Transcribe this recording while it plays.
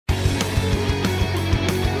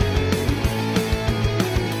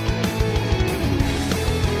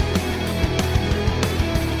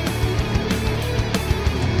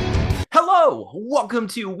Welcome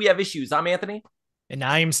to We Have Issues. I'm Anthony. And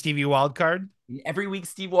I am Stevie Wildcard. And every week,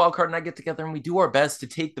 Steve Wildcard and I get together and we do our best to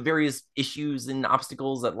take the various issues and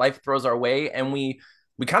obstacles that life throws our way, and we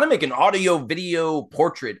kind of make an audio video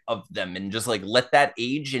portrait of them and just like let that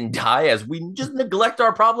age and die as we just neglect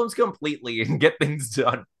our problems completely and get things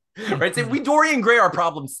done. Right? So we Dorian Gray our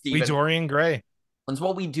problems, We Stephen. Dorian Gray. That's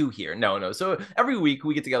what we do here. No. So every week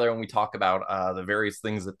we get together and we talk about the various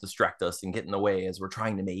things that distract us and get in the way as we're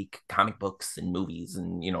trying to make comic books and movies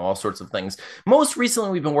and all sorts of things. Most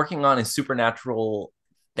recently, we've been working on a supernatural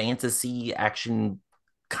fantasy action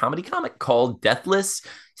comedy comic called Deathless.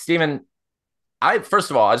 Stephen, I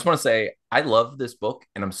first of all, I just want to say I love this book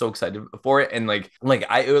and I'm so excited for it. And like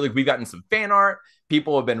we've gotten some fan art.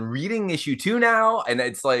 People have been reading issue 2 now, and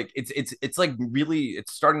it's like really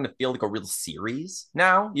it's starting to feel like a real series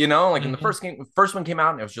now. Like in the Mhm. first one came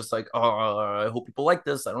out, and it was just like, oh, I hope people like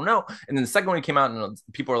this. I don't know. And then the second one came out, and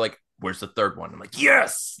people are like, "Where's the third one?" I'm like,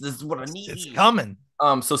 "Yes, this is what I It's need." coming.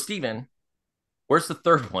 So Steven, where's the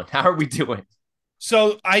third one? How are we doing?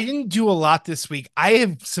 So I didn't do a lot this week. I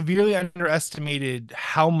have severely underestimated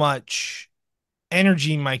how much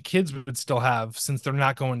energy my kids would still have since they're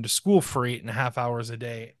not going to school for 8.5 hours a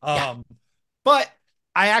day. Yeah. But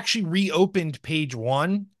I actually reopened page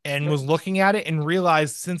one and was looking at it and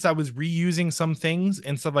realized since I was reusing some things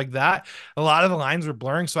and stuff like that, a lot of the lines were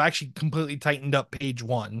blurring. So I actually completely tightened up page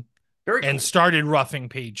one Very and cool. started roughing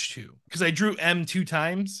page two because I drew M two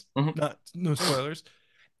times. Mhm. Not no spoilers.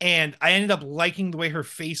 And I ended up liking the way her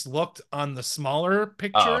face looked on the smaller Uh,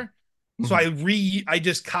 picture. So mhm. I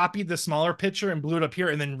just copied the smaller picture and blew it up here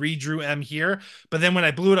and then redrew M here. But then when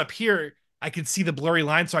I blew it up here, I could see the blurry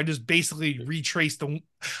line. So I just basically retraced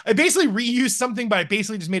I basically reused something, but I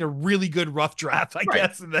basically just made a really good rough draft, I Right.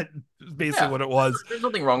 guess. And that is basically Yeah, what it was. there's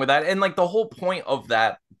nothing wrong with that. And like the whole point of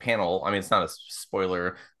that panel, I mean, it's not a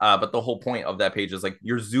spoiler, but the whole point of that page is like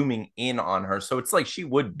you're zooming in on her. So it's like it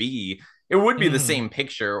would be the Mhm. same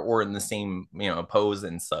picture or in the same, pose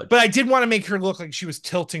and But such. I did want to make her look like she was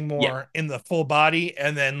tilting Yeah. more in the full body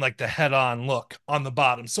and then like the head on look on the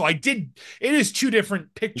bottom. So I did, it is two different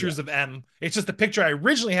Yeah. pictures of M. It's just the picture I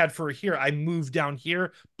originally had for her here. I moved down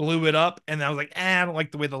here, blew it up, and I was like, I don't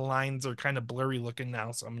like the way the lines are kind of blurry looking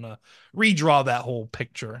now. So I'm going to redraw that whole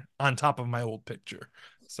picture on top of my old picture.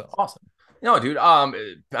 So, Awesome. No, dude. I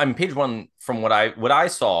mean, page one from what I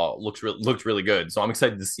saw looked really good. So I'm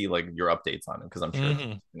excited to see like your updates on it because I'm sure it's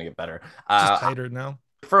mhm. gonna get better. Just tighter now.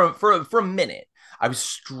 For a minute, I was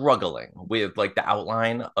struggling with like the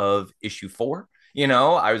outline of issue 4.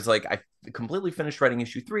 I was like, I completely finished writing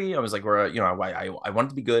issue 3. I was like, where I want it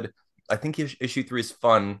to be good. I think issue 3 is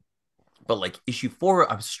fun, but like issue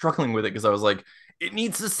 4, I was struggling with it because I was like, it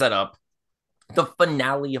needs to set up the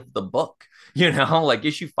finale of the book. Like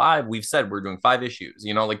issue 5, we've said we're doing 5 issues.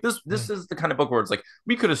 Like this Mm. is the kind of book where it's like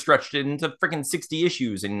we could have stretched it into freaking 60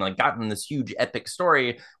 issues and like gotten this huge epic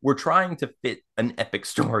story. We're trying to fit an epic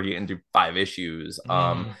story into 5 issues.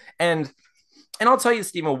 Mhm. And I'll tell you,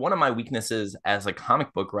 Steve, one of my weaknesses as a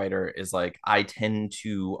comic book writer is like I tend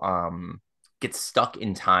to get stuck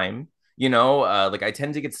in time. Like I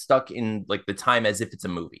tend to get stuck in like the time as if it's a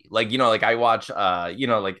movie. Like like I watch,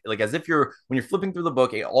 like as if you're when you're flipping through the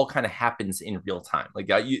book, it all kind of happens in real time. Like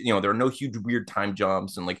there are no huge weird time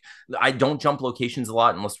jumps, and like I don't jump locations a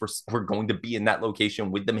lot unless we're going to be in that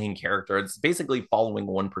location with the main character. It's basically following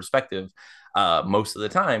one perspective most of the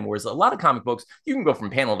time. Whereas a lot of comic books, you can go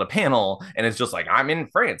from panel to panel, and it's just like I'm in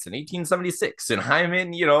France in 1876, and I'm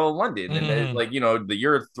in London, and Mhm. like the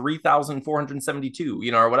year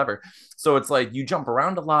 3472, or whatever. So it's like you jump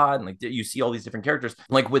around a lot, and like you see all these different characters.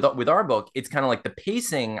 Like with our book, it's kind of like the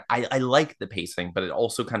pacing. I like the pacing, but it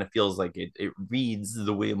also kind of feels like it reads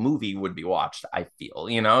the way a movie would be watched. I feel,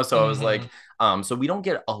 So I was like, Mhm. so we don't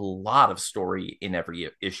get a lot of story in every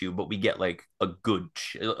issue, but we get like a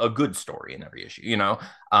good story in every issue,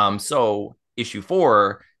 So issue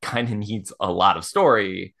 4 kind of needs a lot of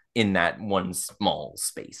story in that one small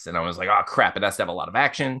space. And I was like, oh crap, it has to have a lot of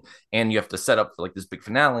action and you have to set up for like this big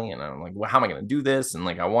finale. And I'm like, well, how am I going to do this? And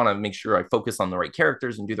like, I want to make sure I focus on the right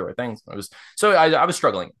characters and do the right things. I was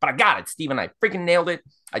struggling, but I got it, Steven. I freaking nailed it.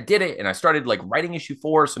 I did it. And I started like writing issue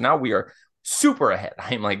 4. So now we are super ahead.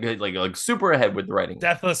 I'm like super ahead with the writing.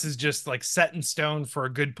 Deathless is just like set in stone for a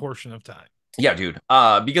good portion of time. Yeah, dude.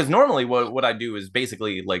 Because normally what I do is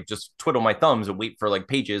basically like just twiddle my thumbs and wait for like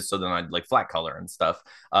pages, so then I'd like flat color and stuff.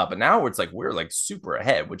 But now it's like we're like super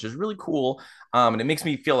ahead, which is really cool. And it makes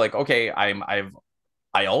me feel like okay, I've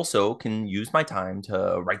I also can use my time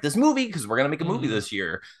to write this movie because we're gonna make a movie Mhm. this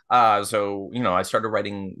year. So I started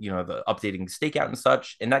writing, the updating stakeout and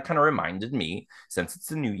such, and that kind of reminded me, since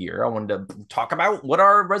it's a new year, I wanted to talk about what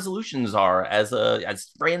our resolutions are as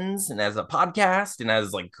friends and as a podcast and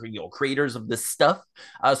as like creators of this stuff.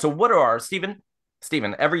 So what are our Stephen?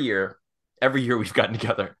 Every year we've gotten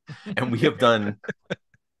together and we have done,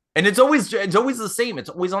 and it's always the same. It's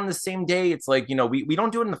always on the same day. It's like, we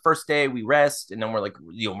don't do it in the first day. We rest, and then we're like,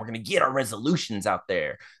 we're gonna get our resolutions out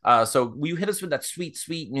there. So will you hit us with that sweet,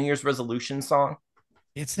 sweet New Year's resolution song?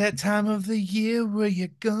 It's that time of the year where you're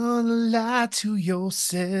gonna lie to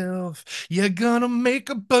yourself. You're gonna make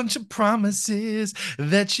a bunch of promises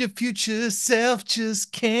that your future self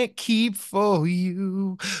just can't keep for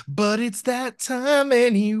you. But it's that time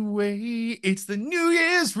anyway. It's the New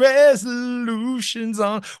Year's resolutions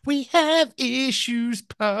on We Have Issues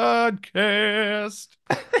podcast.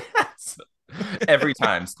 Every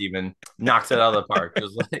time, Steven knocks it out of the park.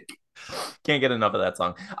 Just like, can't get enough of that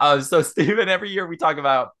song. So Steven, every year we talk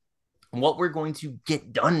about what we're going to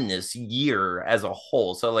get done this year as a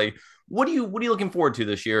whole. So like, what are you looking forward to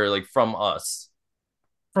this year, like from us?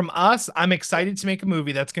 From us, I'm excited to make a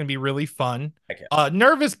movie that's going to be really fun. Okay.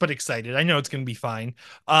 Nervous but excited. I know it's going to be fine.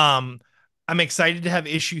 Um, I'm excited to have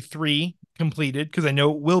issue 3 completed because I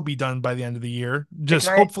know it will be done by the end of the year. Hey, can Just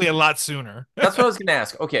I? hopefully a lot sooner. That's what I was gonna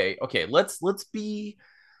ask. Okay, okay. Let's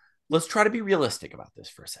try to be realistic about this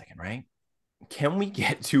for a second, right? Can we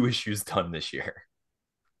get 2 issues done this year?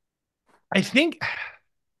 I think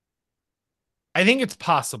I think it's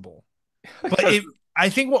possible, but Because I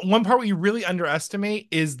think one part we really underestimate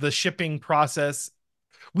is the shipping process.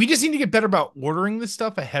 We just need to get better about ordering this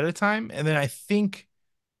stuff ahead of time, and then I think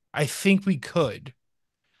we could.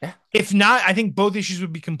 yeah, If not, I think both issues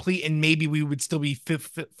would be complete, and maybe we would still be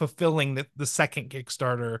fulfilling the second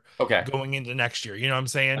Kickstarter okay. going into next year. You know what I'm I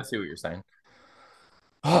saying? see what you're saying.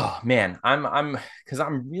 Oh man, because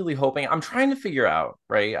I'm really hoping. I'm trying to figure out,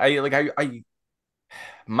 right?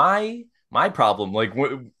 My problem,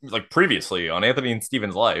 like previously on Anthony and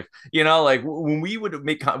Steven's life, like when we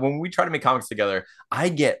try to make comics together, I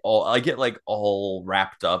get like all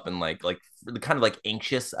wrapped up and like kind of like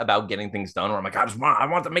anxious about getting things done. Where I'm like, I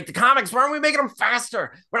want to make the comics. Why aren't we making them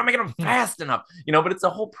faster? We're not making them fast enough, But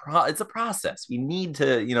it's a process. We need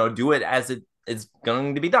to do it as it's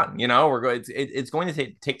going to be done. It's going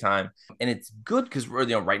to take time, and it's good because we're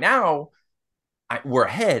right now we're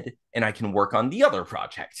ahead and I can work on the other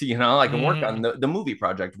project. I can work on Mhm. the movie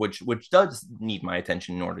project, which does need my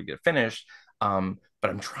attention in order to get finished. But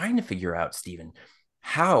I'm trying to figure out, Steven,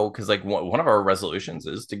 how, because like one of our resolutions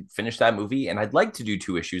is to finish that movie, and I'd like to do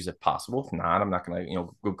 2 issues if possible. If not, I'm not gonna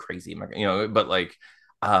go crazy. I'm not but like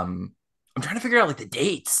I'm trying to figure out like the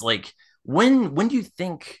dates. Like when do you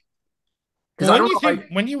think? Because Well, I when do don't you know.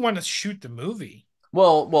 think when do you want to shoot the movie?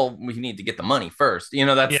 Well, we need to get the money first.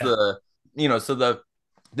 That's Yeah. so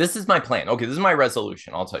this is my plan. Okay, this is my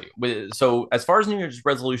resolution. I'll tell you. So, as far as New Year's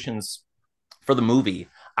resolutions for the movie,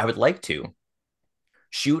 I would like to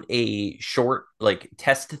shoot a short like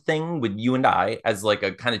test thing with you and I as like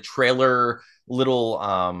a kind of trailer little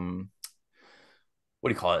what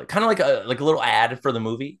do you call it? Kind of like a little ad for the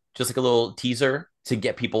movie, just like a little teaser to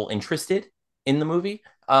get people interested in the movie.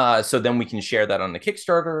 So then we can share that on the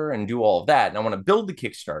Kickstarter and do all of that. And I want to build the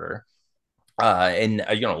Kickstarter and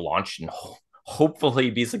launch and hopefully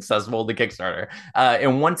be successful the Kickstarter.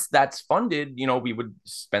 And once that's funded, we would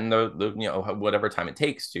spend the whatever time it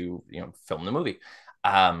takes to film the movie.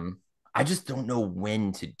 Um, I just don't know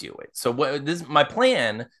when to do it. So what this my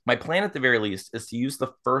plan. My plan at the very least is to use the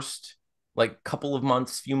first like couple of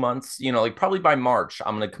months, few months, like probably by March,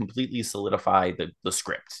 I'm gonna completely solidify the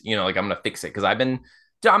script. Like I'm gonna fix it because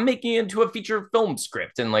I'm making it into a feature film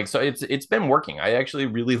script, and like so it's been working. I actually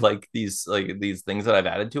really like these things that I've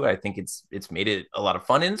added to it. I think it's made it a lot of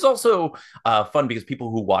fun, and it's also fun because people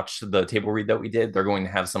who watch the table read that we did, they're going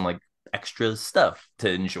to have some like extra stuff to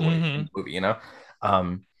enjoy in the Hmm. movie.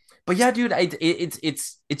 Um, but yeah, dude,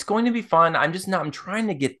 it's going to be fun. I'm trying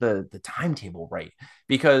to get the timetable right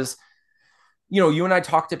because you and I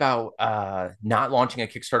talked about not launching a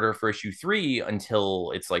Kickstarter for issue 3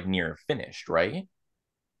 until it's like near finished, right?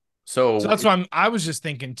 So So that's what I was just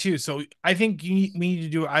thinking too. So I think we need to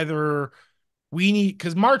do either we need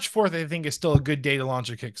because March 4th I think is still a good day to launch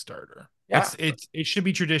a Kickstarter. yeah, It should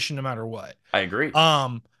be tradition no matter what. I agree.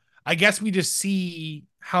 Um, I guess we just see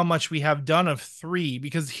how much we have done of 3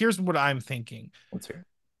 because here's what I'm thinking. Let's hear.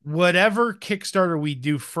 Whatever Kickstarter we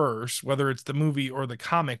do first, whether it's the movie or the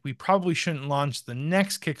comic, we probably shouldn't launch the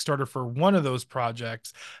next Kickstarter for one of those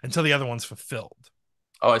projects until the other one's fulfilled.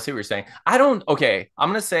 Oh, I see what you're saying. I don't. Okay, I'm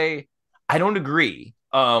gonna say I don't agree.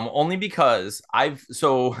 Only because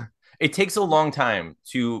it takes a long time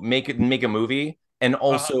to make a movie and Uh,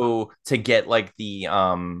 also to get like the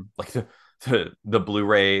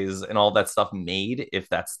Blu-rays and all that stuff made if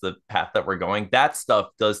that's the path that we're going. That stuff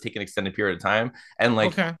does take an extended period of time. And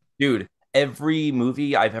like, okay. dude, every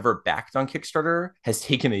movie I've ever backed on Kickstarter has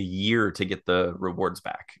taken a year to get the rewards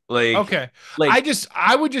back. Okay. Like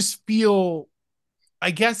I would just feel,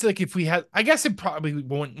 I guess like if we had, I guess it probably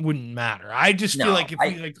wouldn't matter. I just feel no, like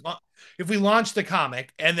I if we launch the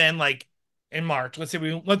comic and then like in March, let's yeah,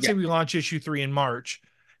 say we launch issue 3 in March,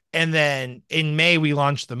 and then in May we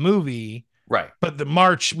launch the movie, right. but the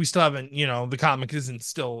March we still haven't, the comic isn't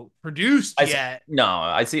still produced I see, yet. no,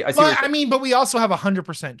 I see what But you're I saying. mean, but we also have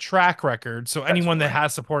 100% track record, so That's anyone that right.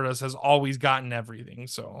 has supported us has always gotten everything.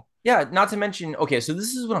 So Yeah, not to mention, okay, so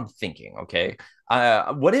this is what I'm thinking, okay?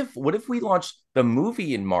 What if we launch the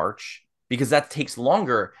movie in March because that takes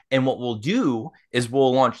longer, and what we'll do is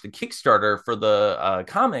we'll launch the Kickstarter for the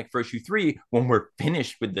comic for issue 3 when we're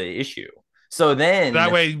finished with the issue. So that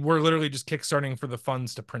then way we're literally just kickstarting for the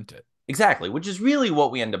funds to print it. exactly, which is really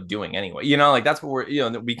what we end up doing anyway. Like that's what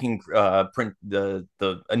that we can print the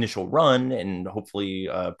initial run and hopefully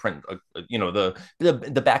print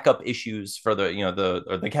the backup issues for the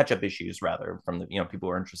or the catch up issues rather from the people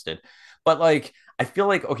who are interested. But like I feel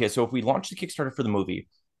like okay, so if we launch the Kickstarter for the movie,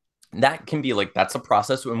 that can be like that's a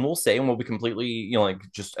process, and we'll say and we'll be completely like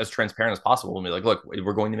just as transparent as possible and be like, look,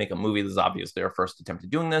 we're going to make a movie. This is obviously our first attempt at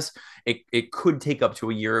doing this. It could take up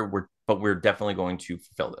to a year, but we're definitely going to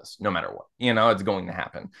fulfill this no matter what. It's going to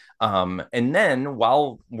happen. And then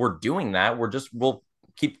while we're doing that, we'll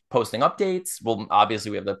keep posting updates. We'll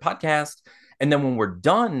obviously we have the podcast, and then when we're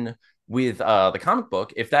done with the comic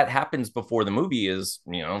book, if that happens before the movie is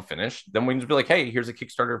finished, then we can just be like, hey, here's a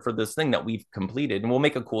Kickstarter for this thing that we've completed, and we'll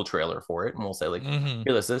make a cool trailer for it, and we'll say like, Mm-hmm.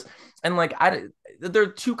 here this is. And like they're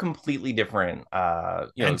two completely different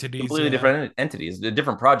Entities, completely yeah. different entities,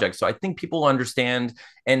 different projects. So I think people understand,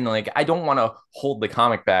 and like I don't want to hold the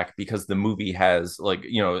comic back because the movie has like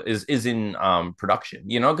is in production,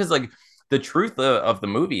 because like the truth of the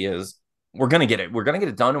movie is we're gonna get it. We're gonna get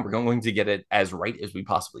it done, and we're going to get it as right as we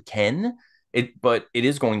possibly can. But it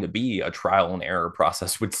is going to be a trial and error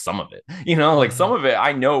process with some of it. Like some Mm-hmm. of it,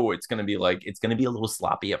 I know it's gonna be like it's gonna be a little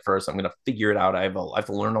sloppy at first. I'm gonna figure it out. I have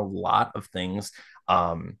to learn a lot of things.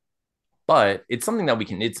 But it's something that we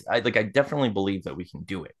can. I definitely believe that we can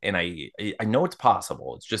do it, and I know it's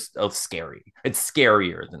possible. It's just scary. It's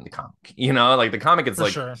scarier than the comic. Like the comic is For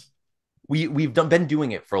like sure. been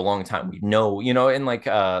doing it for a long time. We know, and like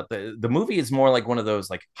the movie is more like one of those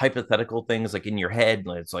like hypothetical things like in your head.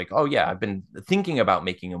 It's like, oh yeah, I've been thinking about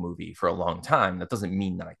making a movie for a long time. That doesn't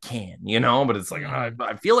mean that I can, but it's like Mm-hmm.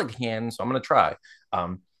 I feel like I can, so I'm gonna try.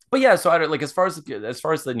 But yeah, so I don't like as far as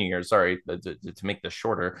the New Year's. Sorry to make this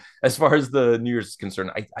shorter. As far as the New Year's is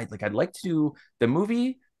concerned, I'd like to do the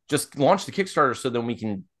movie, just launch the Kickstarter so then we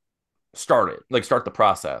can start the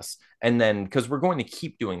process. And then because we're going to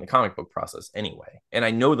keep doing the comic book process anyway. And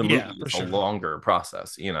I know the Yeah, movie for is a sure. longer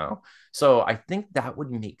process. So I think that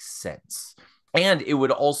would make sense. And it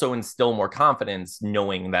would also instill more confidence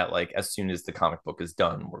knowing that like as soon as the comic book is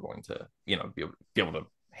done, we're going to, be able to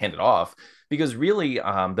hand it off because really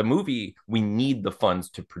the movie we need the funds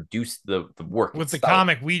to produce the work With the itself.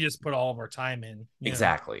 comic, we just put all of our time in. Yeah.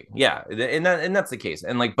 Exactly. Yeah. And that's the case.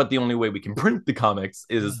 And like, but the only way we can print the comics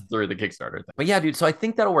is through the Kickstarter thing. But yeah, dude. So I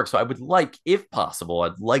think that'll work. So I would like, if possible,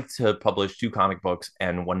 I'd like to publish 2 comic books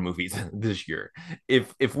and 1 movie this year.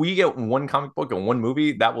 If we get 1 comic book and 1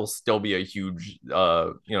 movie, that will still be a huge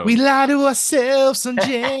We lie to ourselves on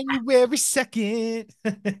January 2nd.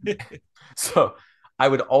 so I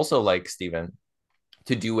would also like Stephen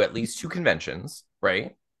to do at least 2 conventions,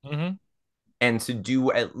 right? Mm-hmm. And to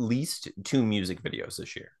do at least 2 music videos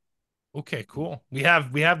this year. Okay, cool. We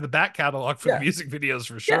have the back catalog for the Yeah. music videos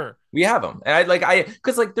for Yeah, sure. we have them. And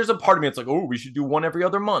because like there's a part of me, it's like, oh, we should do one every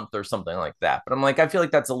other month or something like that. But I'm like, I feel like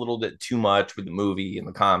that's a little bit too much with the movie and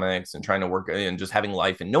the comics and trying to work and just having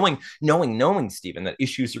life and knowing, Stephen, that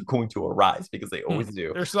issues are going to arise because they always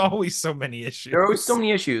do. There's always so many There are always so issues.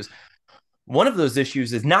 many issues. One of those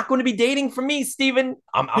issues is not going to be dating for me, Stephen.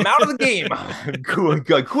 I'm out of the game.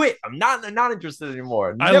 Quit. I'm not interested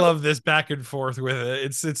anymore. I Never. love this back and forth with it.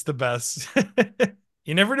 It's the best.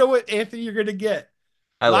 You never know what Anthony you're gonna get.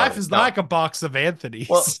 I love Life it. is No. like a box of Well, Anthony's.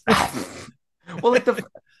 well, like the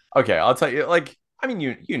okay, I'll tell you. Like, I mean,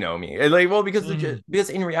 you know me. Like, well, Mhm. because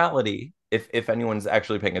in reality, if anyone's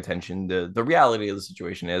actually paying attention, the reality of the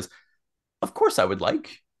situation is, of course, I would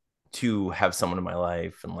like to have someone in my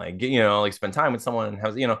life and like like spend time with someone and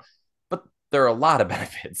have but there are a lot of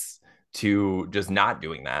benefits to just not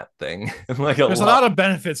doing that thing. Like a There's a lot. lot of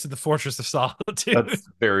benefits to the Fortress of Solitude. That's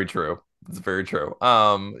very true. That's very true.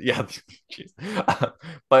 Yeah. Jeez.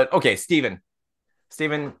 But okay, Steven,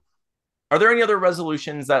 are there any other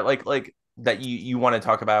resolutions that that you want to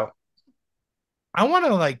talk about? I want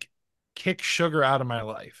to like kick sugar out of my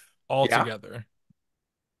life Yeah. altogether.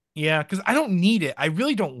 Yeah, because I don't need it. I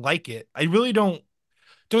really don't like it. I really don't.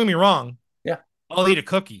 Don't get me wrong. Yeah. I'll eat a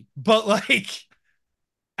cookie, but like,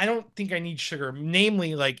 I don't think I need sugar.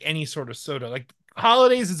 Namely, like any sort of soda. Like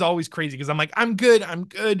holidays is always crazy because I'm like, I'm good,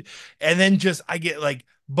 and then just I get like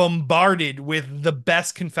bombarded with the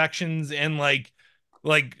best confections and like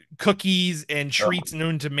cookies and Oh, treats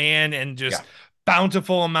known to man, and yeah. just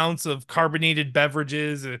bountiful amounts of carbonated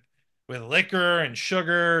beverages with liquor and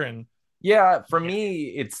sugar and Yeah, for yeah. me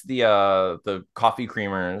it's the coffee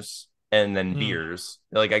creamers and then Mm. beers.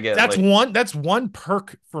 Like I get like That's one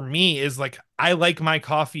perk for me is like I like my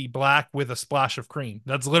coffee black with a splash of cream.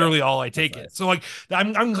 That's yeah, literally all I that's take it. nice. So like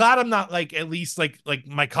I'm glad I'm not like at least like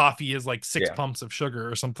my coffee is like six Yeah. pumps of sugar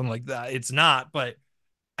or something like that. It's not, but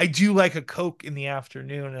I do like a Coke in the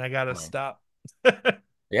afternoon and I gotta Wow. stop.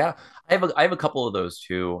 Yeah, I have a couple of those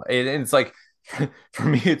too. And it's like for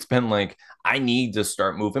me, it's been like I need to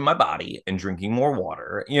start moving my body and drinking more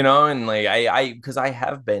water, and like I because I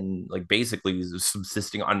have been like basically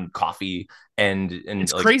subsisting on coffee and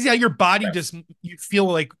It's like crazy how your body stress. just you feel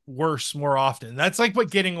like worse more often. That's like what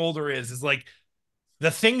getting older is like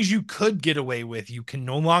the things you could get away with, you can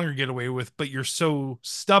no longer get away with, but you're so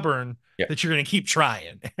stubborn Yeah. that you're going to keep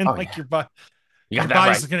trying. And Oh like yeah, you your got that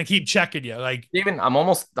body's right. just going to keep checking you. Like, Even I'm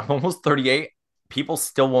almost 38. People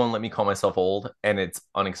still won't let me call myself old, and it's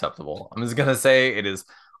unacceptable. I'm just gonna say it is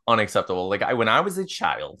unacceptable. Like when I was a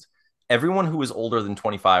child, everyone who was older than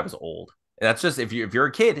 25 was old. And that's just if you're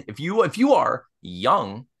a kid, if you are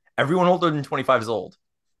young, everyone older than 25 is old.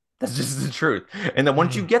 That's just the truth. And then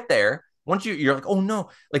once you mm, get there, once you're like, oh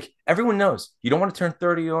no, like everyone knows you don't want to turn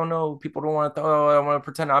 30. Oh no, people don't want to. Oh, I want to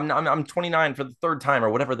pretend I'm 29 for the third time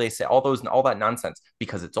or whatever they say. All that nonsense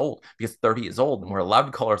because it's old. Because 30 is old, and we're allowed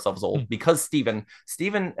to call ourselves old. mm. Because Steven,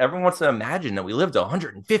 everyone wants to imagine that we lived to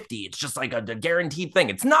 150. It's just like a guaranteed thing.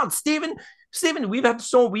 It's not, Steven. Steven, we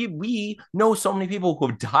know so many people who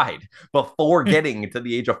have died before getting to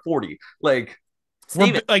the age of 40. Like We're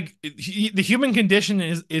Steven, like the human condition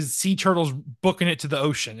is sea turtles booking it to the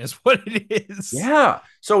ocean is what it is. yeah.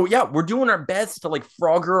 So yeah, we're doing our best to like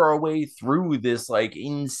Frogger our way through this like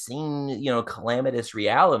insane, calamitous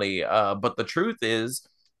reality. But the truth is,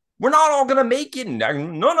 we're not all gonna make it.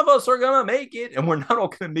 None of us are gonna make it, and we're not all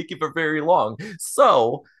gonna make it for very long.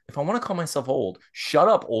 So if I want to call myself old, shut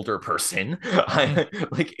up, older person. Mm.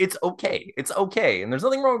 Like it's okay. It's okay. And there's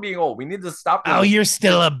nothing wrong with being old. We need to stop doing Oh, this. you're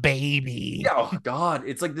still a baby. Oh God,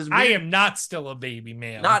 it's like this I weird. am not still a baby,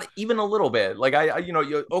 ma'am. Not even a little bit. Like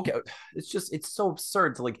okay. It's so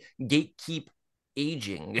absurd to like gatekeep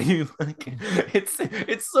aging. Like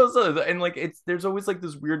it's so and like there's always like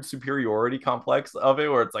this weird superiority complex of it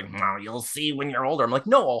where it's like, no, you'll see when you're older. I'm like,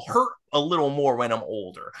 no, I'll hurt a little more when I'm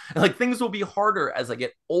older. And like things will be harder as I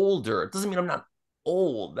get older. It doesn't mean I'm not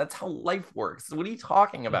old. That's how life works. What are you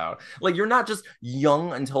talking about? Like you're not just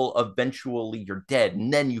young until eventually you're dead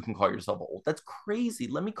and then you can call yourself old. That's crazy.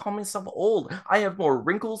 Let me call myself old. I have more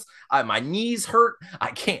wrinkles. My knees hurt.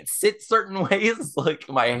 I can't sit certain ways. Like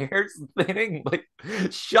my hair's thinning. Like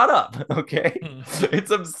shut up. Okay.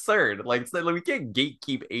 It's absurd. Like we can't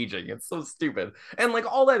gatekeep aging. It's so stupid. And like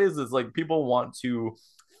all that is like people want to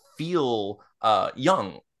feel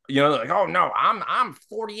young, like, oh no, I'm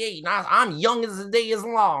 48 and I'm young as the day is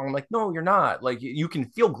long. I'm like, no, you're not. Like you can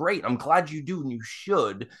feel great. I'm glad you do and you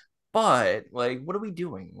should. But like, what are we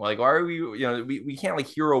doing? Like, why are we can't like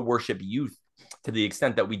hero worship youth to the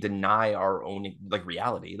extent that we deny our own like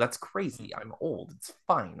reality. That's crazy. I'm old. It's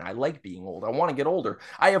fine. I like being old. I want to get older.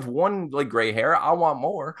 I have one like gray hair. I want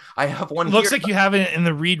more. I have one It here. looks like you have it in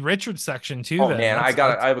the Reed Richards section too. Oh Then man, that's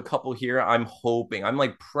I have a couple here. I'm hoping. I'm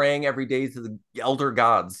like praying every day to the elder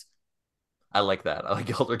gods. I like that. I like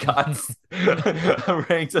elder gods. I'm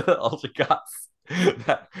praying to the elder gods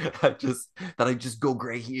that I just go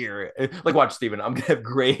gray here. Like, watch, Steven. I'm gonna have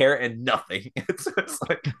gray hair and nothing. It's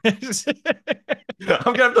like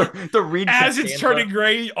I'm gonna have to read as it's Costanza. turning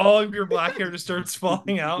gray, all of your black hair just starts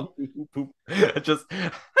falling out. Just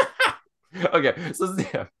okay. So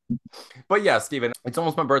yeah. But yeah, Steven, it's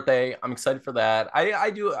almost my birthday. I'm excited for that.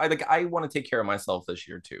 I want to take care of myself this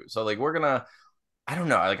year too. So like we're gonna I don't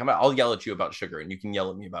know. Like I'll yell at you about sugar, and you can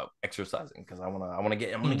yell at me about exercising because I want to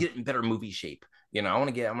Hmm. get in better movie shape. I want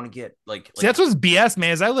to get See, that's what's BS,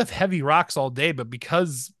 man. Is I lift heavy rocks all day, but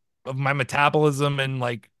because of my metabolism and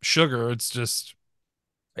like sugar, it's just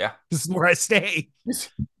Yeah. This is where I stay.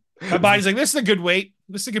 My body's like, this is a good weight.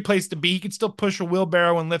 This is a good place to be. You can still push a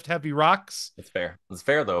wheelbarrow and lift heavy rocks. It's fair. It's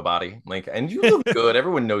fair though, body. Like, and you look good.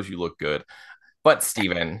 Everyone knows you look good. But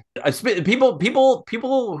Steven, people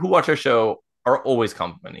who watch our show are always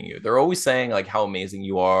complimenting you. They're always saying like how amazing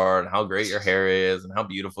you are and how great your hair is and how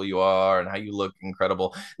beautiful you are and how you look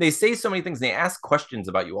incredible. They say so many things. And they ask questions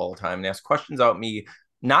about you all the time. They ask questions about me,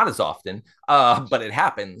 not as often, but it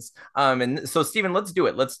happens. And so Steven, let's do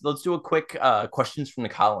it. Let's do a quick questions from the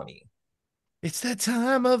colony. It's that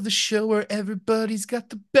time of the show where everybody's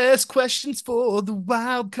got the best questions for the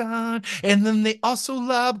wild card. And then they also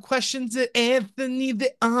lob questions at Anthony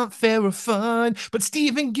that aren't fair or fun. But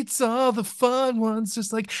Steven gets all the fun ones,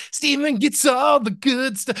 just like Steven gets all the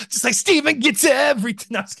good stuff, just like Steven gets everything.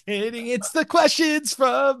 No, I was kidding. It's the questions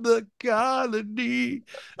from the colony.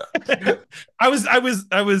 I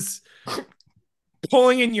was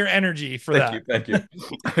pulling in your energy for Thank that. you, thank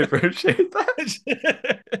you. I appreciate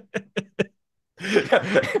that.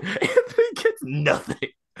 Anthony gets nothing.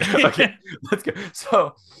 Okay, let's go.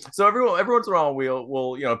 So every once in a while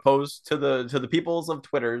we'll post to the peoples of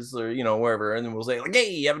Twitters or wherever, and then we'll say like, hey,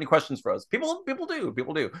 you have any questions for us? People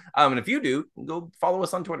do. And if you do, go follow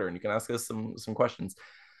us on Twitter and you can ask us some questions.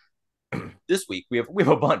 This week we have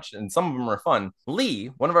a bunch, and some of them are fun. Lee,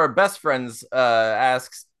 one of our best friends,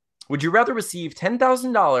 asks, would you rather receive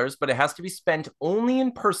 $10,000, but it has to be spent only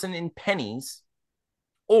in person in pennies,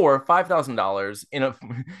 or $5,000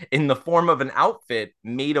 in the form of an outfit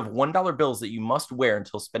made of $1 bills that you must wear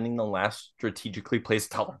until spending the last strategically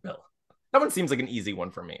placed dollar bill? That one seems like an easy one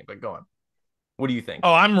for me, but go on. What do you think?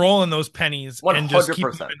 Oh, I'm rolling those pennies and just keep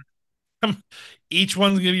 100%. moving. Each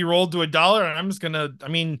one's gonna be rolled to $1, and I'm just gonna. I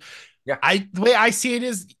mean, Yeah. the way I see it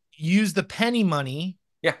is use the penny money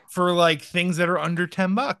Yeah. for like things that are under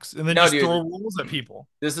 $10, and then No, just dude, throw rules at people.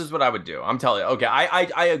 this is what I would do. I'm telling you. Okay,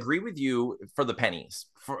 I agree with you for the pennies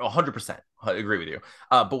for 100%. I agree with you.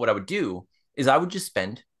 But what I would do is I would just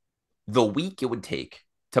spend the week it would take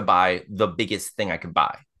to buy the biggest thing I could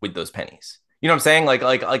buy with those pennies. You know what I'm saying? Like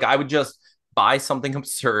I would just buy something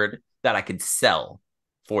absurd that I could sell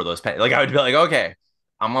for those pennies. Like I would be like, okay,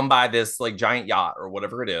 I'm gonna buy this like giant yacht or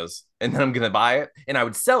whatever it is, and then I'm gonna buy it, and I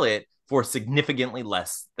would sell it for significantly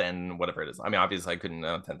less than whatever it is. I mean, obviously I couldn't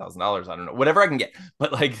 $10,000. I don't know, whatever I can get,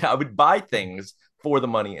 but like I would buy things for the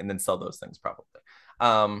money and then sell those things probably.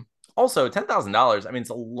 Also $10,000. I mean, it's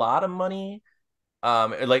a lot of money.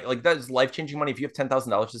 Like that's life-changing money. If you have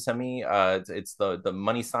 $10,000 to send me, it's the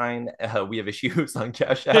money sign. We have issues on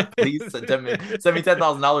Cash App. Please send me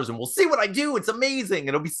 $10,000 and we'll see what I do. It's amazing.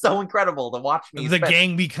 It'll be so incredible to watch me The spend.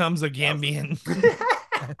 gang becomes a Gambian.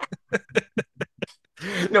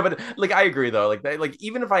 No, but like I agree though. Like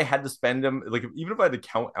even if I had to spend them, like even if I had to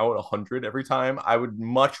count out 100 every time, I would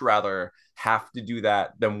much rather have to do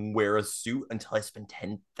that than wear a suit until I spend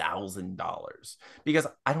 $10,000 because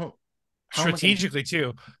I don't. How am I gonna... Strategically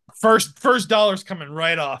too. First dollar's coming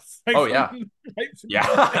right off. Oh yeah, Right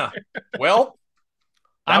yeah. Well,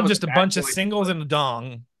 that I'm was just a a bad bunch of choice. singles and a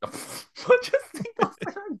dong. Just singles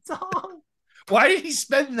and a dong. Why did he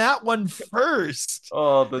spend that one first?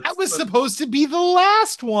 Oh, That was supposed to be the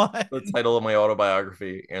last one. the title of my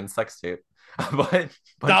autobiography and sex tape. But just,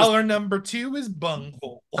 Dollar number 2 is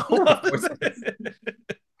bunghole. oh, of course it is.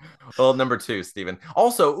 Well, number two, Stephen.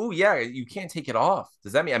 Also, oh yeah, you can't take it off.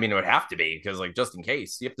 Does that mean? I mean, it would have to be because, like, just in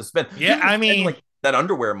case, you have to spend. Yeah, I mean, like that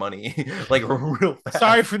underwear money, like real fast.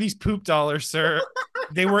 sorry for these poop dollars, sir.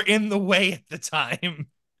 They were in the way at the time.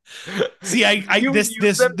 See, You would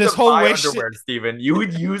use them this to whole buy wish. underwear, Stephen. You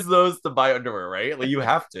would use those to buy underwear, right? Like you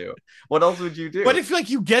have to. What else would you do? But if like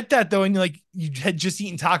you get that though, and you had just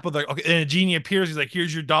eaten Taco Bell, like okay, and a genie appears, he's like,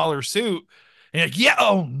 "Here's your dollar suit," and you're like, "Yeah,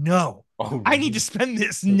 oh no, Oh, I need to spend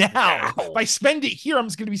this now. If I spend it here, I'm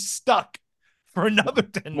just gonna be stuck for another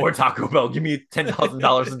 10 more minutes." Taco Bell. Give me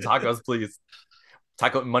 $10,000 in tacos, please.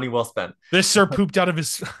 Taco money well spent. This sir pooped out of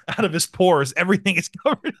his pores. Everything is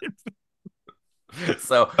covered in.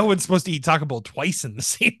 So No one's supposed to eat Taco Bell twice in the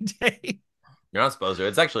same day. you're not supposed to.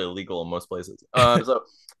 It's actually illegal in most places. So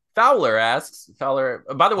Fowler asks, Fowler,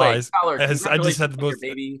 by the way, Fowler, I just had congratulations the on your most.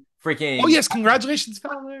 baby. Freaking Oh yes, congratulations,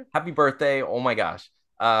 Fowler. happy birthday. Oh my gosh.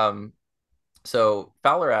 So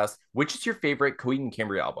Fowler asks, which is your favorite Coheed and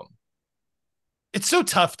Cambria album? It's so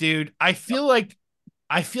tough, dude. I feel like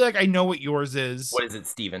I know what yours is. What is it,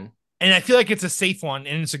 Steven? And I feel like it's a safe one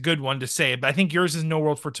and it's a good one to say, but I think yours is No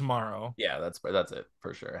World for Tomorrow. Yeah, that's it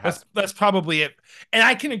for sure. That's probably it. And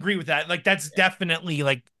I can agree with that. Like that's definitely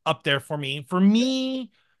like up there for me. For me,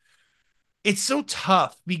 it's so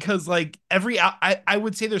tough because like I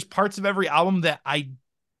would say there's parts of every album that I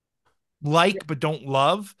like but don't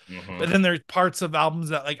love. Mm-hmm. But then there's parts of albums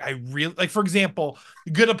that like I really like. For example,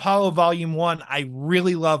 Good Apollo Volume 1, I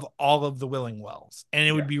really love all of the Willing Wells. And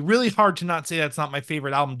it would Yeah. be really hard to not say that's not my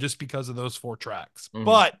favorite album just because of those 4 tracks. Mm-hmm.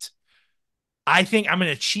 But I think I'm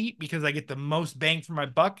going to cheat because I get the most bang for my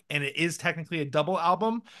buck, and it is technically a double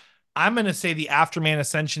album. I'm going to say the Afterman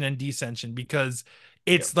Ascension and Descension because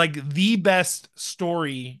Yeah. it's like the best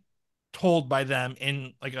story told by them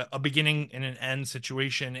in like a beginning and an end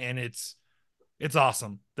situation, and it's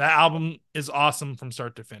awesome. That album is awesome from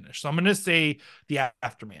start to finish. So I'm going to say the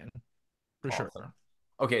Afterman for sure. Awesome.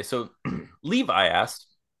 Okay, so Levi asked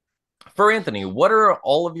for Anthony, what are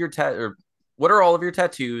all of your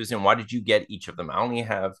tattoos and why did you get each of them? I only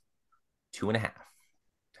have two and a half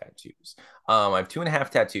tattoos. I have two and a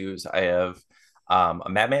half tattoos. I have a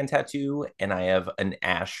Madman tattoo and I have an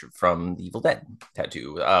Ash from the Evil Dead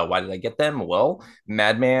tattoo. Why did I get them? Well,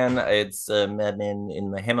 Madman, it's Madman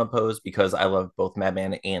in the Hamlet pose because I love both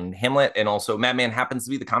Madman and Hamlet. And also, Madman happens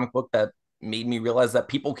to be the comic book that made me realize that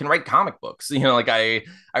people can write comic books. Like I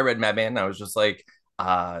read Madman and I was just like,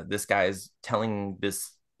 this guy's telling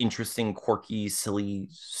this interesting, quirky, silly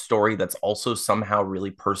story that's also somehow really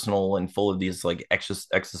personal and full of these like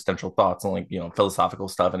existential thoughts and like philosophical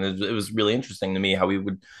stuff. And it was really interesting to me how we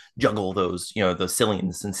would juggle those, the silly and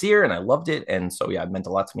the sincere, and I loved it. And so yeah, it meant a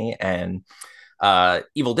lot to me. And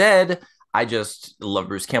Evil Dead, I just love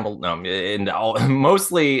Bruce Campbell. No, and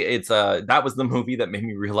mostly it's that was the movie that made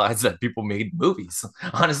me realize that people made movies.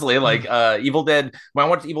 Honestly, like Evil Dead. When I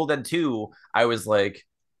watched Evil Dead 2, I was like,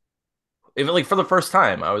 like for the first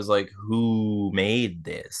time, I was like, who made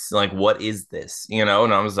this? Like, what is this? And I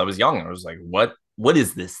was young. And I was like, what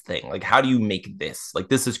is this thing? Like, how do you make this? Like,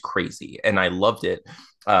 this is crazy. And I loved it.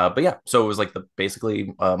 But yeah, so it was like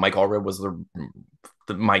basically Mike Allred was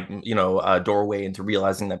my doorway into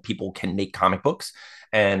realizing that people can make comic books.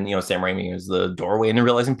 And Sam Raimi is the doorway into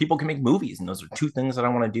realizing people can make movies, and those are two things that I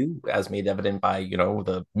want to do, as made evident by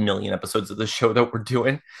the million episodes of the show that we're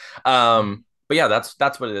doing. But yeah,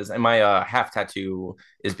 that's what it is. And my half tattoo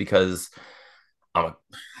is because I'm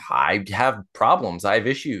I have problems. I have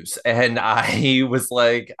issues. And I was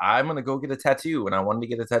like, I'm going to go get a tattoo. And I wanted to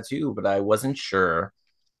get a tattoo, but I wasn't sure.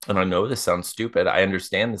 And I know this sounds stupid. I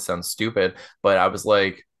understand this sounds stupid, but I was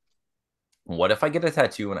like, what if I get a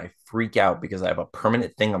tattoo and I freak out because I have a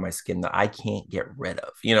permanent thing on my skin that I can't get rid of?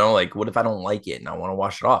 Like what if I don't like it and I want to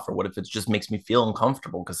wash it off? Or what if it just makes me feel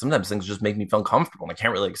uncomfortable? Because sometimes things just make me feel uncomfortable and I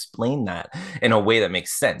can't really explain that in a way that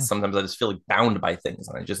makes sense. Sometimes I just feel like bound by things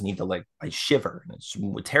and I just need to I shiver and it's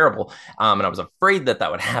terrible. And I was afraid that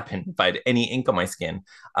that would happen if I had any ink on my skin.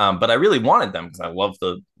 But I really wanted them because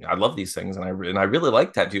I love these things and I really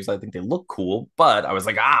like tattoos. I think they look cool. But I was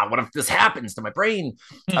like, what if this happens to my brain?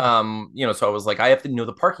 So I was like, I have to know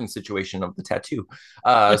the parking situation of the tattoo.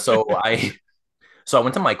 So I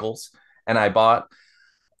went to Michael's and I bought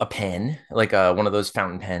a pen, like one of those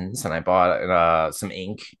fountain pens, and I bought some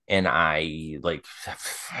ink, and I like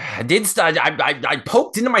I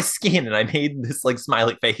poked into my skin and I made this like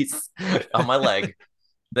smiley face on my leg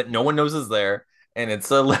that no one knows is there, and it's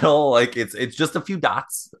a little like it's just a few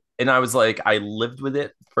dots, and I was like, I lived with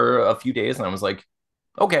it for a few days, and I was like,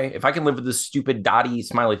 okay, if I can live with this stupid dotty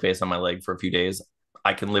smiley face on my leg for a few days,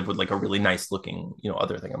 I can live with like a really nice looking,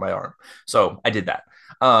 other thing on my arm. So I did that.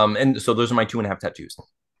 And so those are my two and a half tattoos.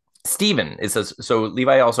 Steven, it says, so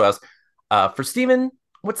Levi also asks, for Steven,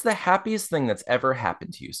 what's the happiest thing that's ever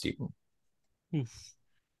happened to you, Steven?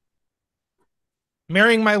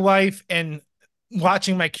 Marrying my wife and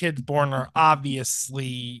watching my kids born are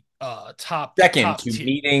obviously Second top to tier.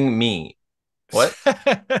 meeting me. What?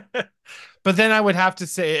 But then I would have to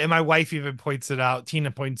say, and my wife even points it out, Tina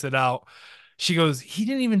points it out. She goes, he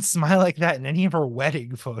didn't even smile like that in any of her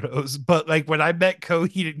wedding photos. But like when I met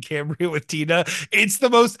Coheed and Cambria with Tina, it's the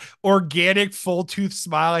most organic, full tooth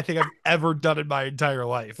smile I think I've ever done in my entire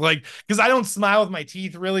life. Like, because I don't smile with my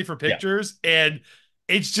teeth really for Yeah. pictures. And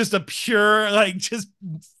it's just a pure, like, just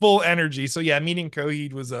full energy. So yeah, meeting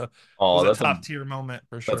Coheed Oh, was a top tier moment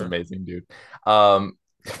for that's sure. amazing, dude. Um,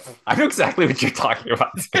 I know exactly what you're talking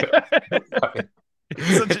about too.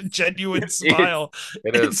 It's such a genuine It, smile.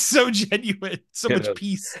 it is. It's so genuine, so It much is.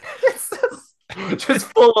 peace. It's just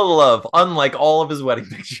full of love, unlike all of his wedding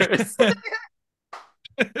pictures.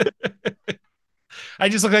 I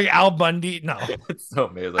just look like Al Bundy. No, It's so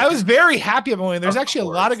amazing. I was very happy at my wedding. There's Of actually a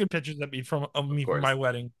lot of course. good pictures of Of me from course. my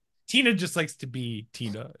wedding. Tina just likes to be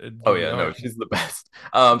Tina. And Oh I'm yeah, like, all no, she's the best.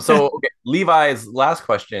 Okay, Levi's last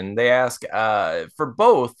question. They ask, for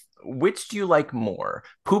both, which do you like more,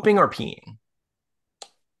 pooping or peeing?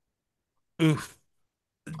 right. Oof.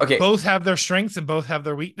 Okay, both have their strengths and both have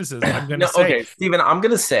their weaknesses. I'm gonna no, say. okay, Steven, I'm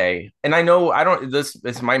gonna say, and I know I don't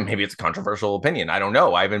this might maybe it's a controversial opinion. I don't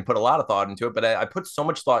know. I haven't put a lot of thought into it, but I put so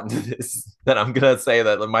much thought into this that I'm gonna say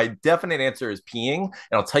that my definite answer is peeing, and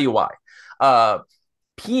I'll tell you why. Uh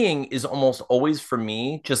Peeing is almost always for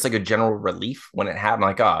me just like a general relief when it happened,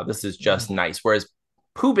 like, ah, oh, this is just nice. Whereas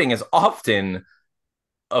pooping is often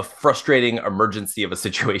a frustrating emergency of a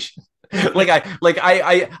situation.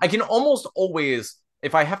 I can almost always,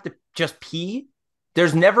 if I have to just pee,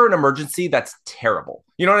 there's never an emergency that's terrible.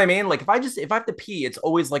 You know what I mean? Like if I have to pee, it's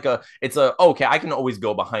always like okay, I can always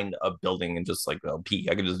go behind a building and just like pee.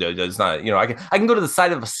 I can just it's not, I can go to the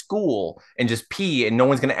side of a school and just pee and no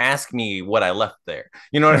one's gonna ask me what I left there.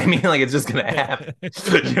 You know what I mean? Like it's just gonna happen.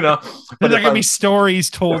 you know. There's But not if gonna I'm be stories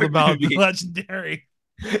told about the be, legendary.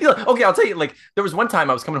 okay, I'll tell you. Like there was one time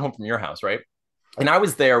I was coming home from your house, right? And I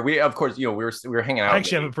was there. We, of course, we were hanging I out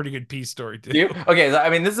actually have late. a pretty good pee story too. Do you? Okay, I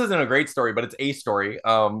mean, this isn't a great story, but it's a story.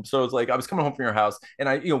 So it's like I was coming home from your house,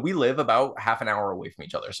 and we live about half an hour away from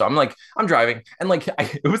each other. So I'm driving, and like,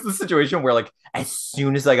 it was the situation where like, as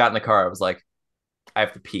soon as I got in the car, I was like, I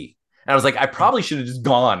have to pee, and I was like, I probably should have just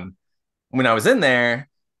gone when I was in there.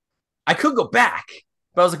 I could go back,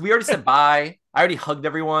 but I was like, we already said bye. I already hugged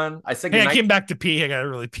everyone. I said Hey, I goodnight. came back to pee. I gotta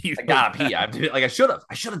really pee I really gotta pee. bad. I should have.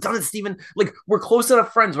 I should have done it, Steven. Like, we're close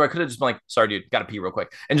enough friends where I could have just been like, sorry, dude, gotta pee real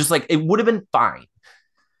quick. And just like, it would have been fine.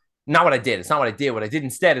 Not what I did. It's not what I did. What I did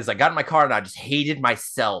instead is I got in my car and I just hated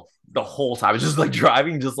myself the whole time. I was just like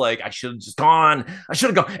driving, just like, I should have just gone. I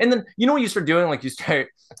should have gone. And then, you know what you start doing? Like, you start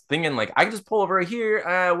thinking, like, I can just pull over right here.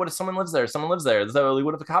 What if someone lives there? Someone lives there. So,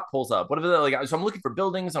 what if a cop pulls up? What if, like, so I'm looking for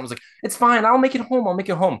buildings. I was like, it's fine. I'll make it home. I'll make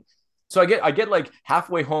it home. So I get like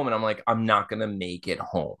halfway home and I'm like, I'm not gonna make it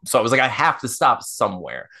home. So I was like, I have to stop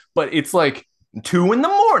somewhere. But it's like 2 in the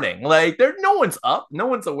morning. Like no one's up, no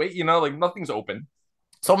one's awake, like nothing's open.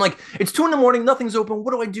 So I'm like, it's 2 in the morning, nothing's open.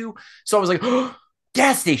 What do I do? So I was like, oh,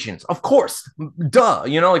 gas stations, of course, duh.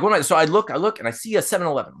 Like so I look, and I see a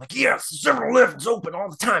 7-Eleven. I'm like, yes, 7-Eleven's open all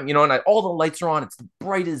the time, and all the lights are on. It's the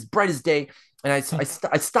brightest day. And I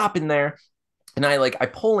stop in there, and I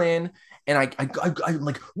pull in, and I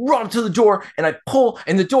like run up to the door, and I pull,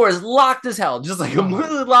 and the door is locked as hell, just like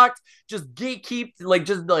completely locked, just gatekeep, like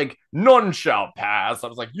just like none shall pass. I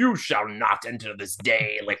was like, you shall not enter this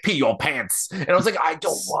day, like pee your pants. And I was like, I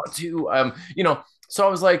don't want to, So I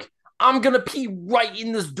was like, I'm gonna pee right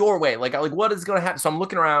in this doorway. Like what is gonna happen? So I'm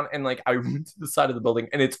looking around, and like I run to the side of the building,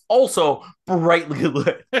 and it's also brightly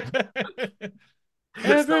lit.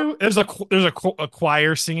 So, There's a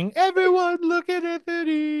choir singing. Everyone looking at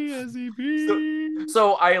the as he so, pees.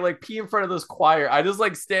 so I like pee in front of this choir. I just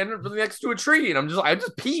like stand next to a tree, and I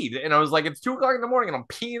just peed, and I was like, it's 2 o'clock in the morning, and I'm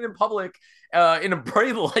peeing in public, in a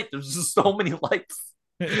bright light. There's just so many lights.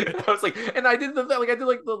 And I was like, and I did the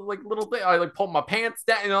like little thing. I like pulled my pants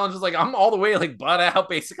down, and I was just like, I'm all the way like butt out,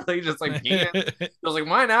 basically, just like peeing. I was like,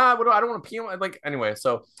 why not? I don't want to pee. Like anyway,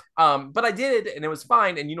 so but I did, and it was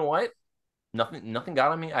fine. And you know what? Nothing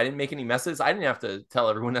got on me. I didn't make any messes. I didn't have to tell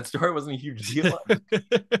everyone that story. It wasn't a huge deal.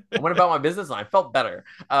 I went about my business and I felt better.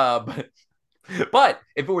 But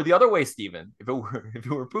if it were the other way, Steven, if it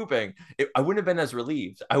were pooping, I wouldn't have been as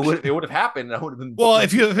relieved. It would have happened. And I would have been. Well,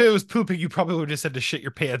 if it was pooping, you probably would have just had to shit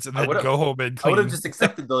your pants and I then would have. go home and I would have clean. just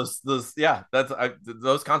accepted those. Yeah,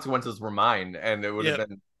 those consequences were mine, and Yeah. it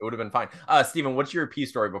would have been fine. Steven, what's your pee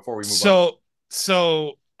story before we move on?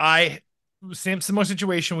 So I same similar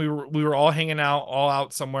situation. We were all hanging out, all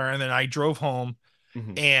out somewhere, and then I drove home,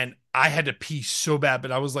 Mhm. and I had to pee so bad,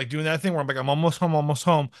 but I was like doing that thing where I'm like, I'm almost home, almost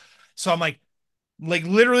home. So I'm like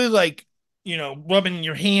literally like rubbing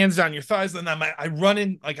your hands down your thighs, and then I run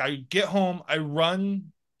in, like I get home, I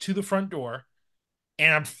run to the front door,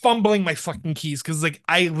 and I'm fumbling my fucking keys because like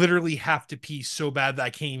I literally have to pee so bad that I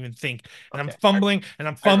can't even think. And I'm Okay, fumbling and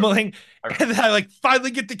I'm I remember. fumbling. I And remember. then I like finally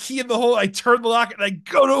get the key in the hole. I turn the lock and I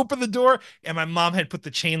go to open the door. And my mom had put the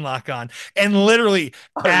chain lock on. And literally,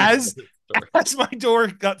 I remember as this story. as my door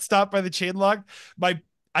got stopped by the chain lock, my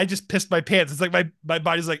I just pissed my pants. It's like my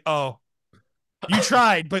body's like, oh, you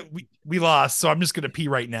tried, but we lost. So I'm just gonna pee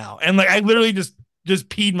right now. And like I literally just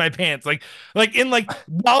peed my pants, like in like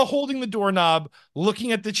while holding the doorknob,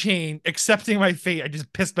 looking at the chain, accepting my fate. I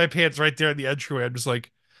just pissed my pants right there in the entryway. I'm just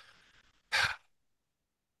like,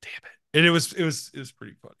 damn it. And it was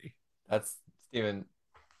pretty funny. That's Steven.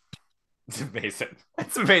 It's amazing.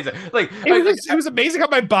 It's amazing. Like, It was amazing how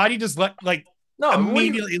my body just like no, what do you?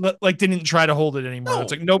 immediately like didn't try to hold it anymore.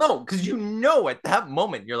 It's No, like nope, no, because at that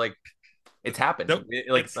moment you're like, it's happened. nope.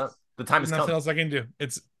 Like It's the time has nothing come. else I can do.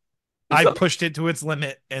 It's I So pushed it to its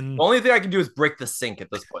limit, the and only thing I can do is break the sink at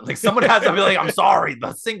this point. Like someone has to be like, I'm sorry,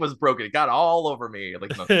 the sink was broken. It got all over me.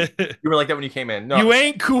 Like, no, Steve, you were like that when you came in. No. you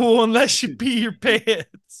ain't cool unless you pee your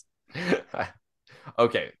pants.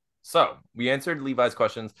 Okay. So we answered Levi's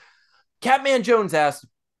questions. Catman Jones asked,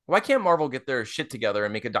 why can't Marvel get their shit together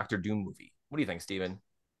and make a Doctor Doom movie? What do you think, Steven?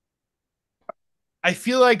 I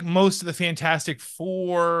feel like most of the Fantastic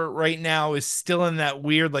Four right now is still in that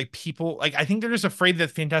weird, like, people, like, I think they're just afraid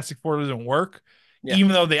that Fantastic Four doesn't work, Yeah.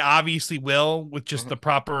 even though they obviously will with just Mhm. the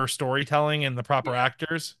proper storytelling and the proper Yeah.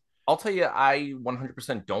 actors. I'll tell you, I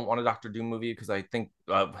 100% don't want a Doctor Doom movie because I think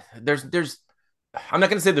there's I'm not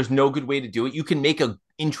gonna say there's no good way to do it. You can make a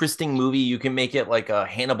interesting movie. You can make it like a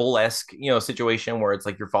Hannibal-esque, situation where it's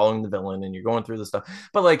like you're following the villain and you're going through the stuff.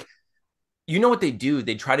 But like, you know what they do?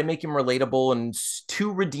 They try to make him relatable and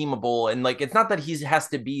too redeemable. And like, it's not that he has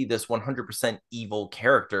to be this 100% evil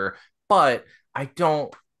character, but I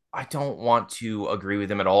don't. I don't want to agree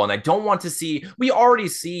with him at all. And I don't want to see, we already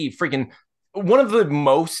see freaking one of the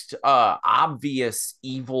most obvious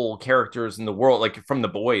evil characters in the world, like from the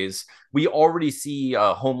boys. We already see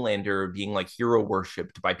Homelander being like hero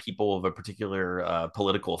worshipped by people of a particular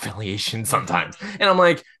political affiliation Mm-hmm. sometimes. And I'm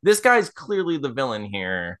like, this guy's clearly the villain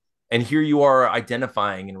here, and here you are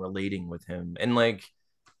identifying and relating with him. And like,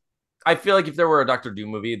 I feel like if there were a Doctor Doom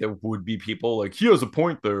movie, there would be people like he has a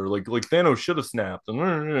point there, like Thanos should have snapped,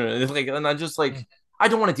 and it's like, and I just like, I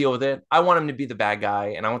don't want to deal with it. I want him to be the bad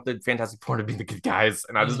guy, and I want the Fantastic Four to be the good guys,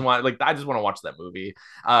 and Mm-hmm. I just want to watch that movie.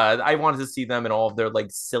 I wanted to see them in all of their like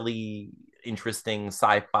silly, interesting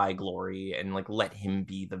sci-fi glory, and like let him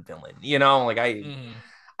be the villain. Like Mm-hmm.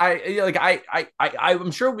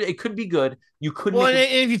 I'm sure it could be good. You could Well, make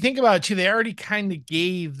and it. if you think about it too, they already kind of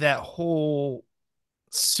gave that whole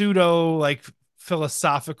pseudo, like,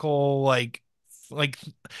 philosophical, like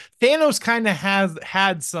Thanos kind of has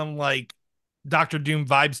had some, like, Doctor Doom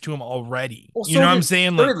vibes to him already. Well, You know what I'm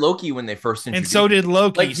saying? so Like, did Loki when they first and so introduced him. did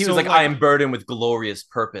Like Loki. he was So, like, I like, am burdened with glorious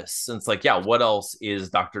purpose. And it's like, yeah, what else is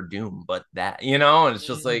Doctor Doom but that? And it's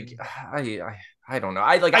just like, I don't know.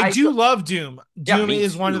 I do love Doom. Yeah, Doom me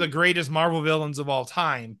is one of the too. greatest Marvel villains of all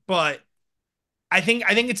time, but I think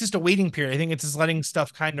it's just a waiting period. I think it's just letting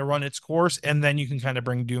stuff kind of run its course, and then you can kind of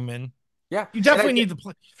bring Doom in. Yeah, You and I definitely need to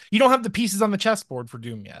play. You don't have the pieces on the chessboard for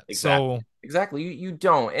Doom yet, exactly. so Exactly. You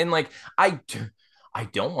don't. And like I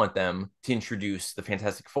don't want them to introduce the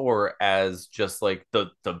Fantastic Four as just like the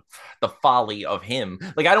folly of him.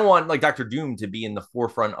 Like I don't want like Doctor Doom to be in the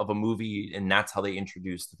forefront of a movie and that's how they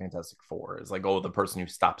introduce the Fantastic Four. Is like, oh, the person who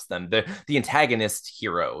stops them. The antagonist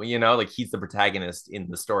hero, like he's the protagonist in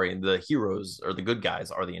the story and the heroes or the good guys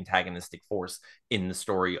are the antagonistic force in the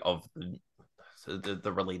story of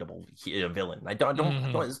the relatable villain. I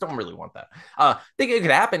just don't really want that. Think it could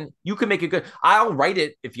happen. You could make it good. I'll write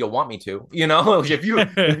it if you want me to. If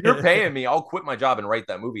you're paying me, I'll quit my job and write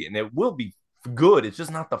that movie, and it will be good. It's just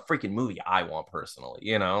not the freaking movie I want personally.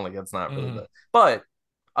 Like that's not really Mhm. the. But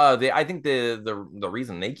I think the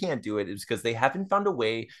reason they can't do it is because they haven't found a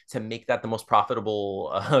way to make that the most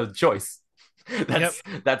profitable choice. Yep.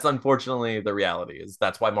 That's unfortunately the reality is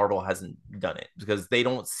that's why Marvel hasn't done it because they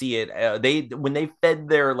don't see it. They when they fed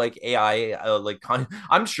their like AI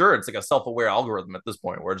I'm sure it's like a self-aware algorithm at this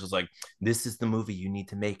point where it's just like this is the movie you need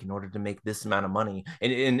to make in order to make this amount of money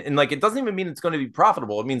and like it doesn't even mean it's going to be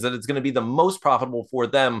profitable. It means that it's going to be the most profitable for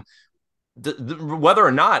them whether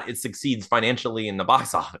or not it succeeds financially in the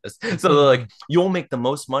box office. So like you'll make the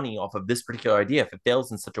most money off of this particular idea if it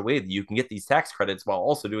fails in such a way that you can get these tax credits while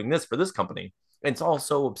also doing this for this company. And it's all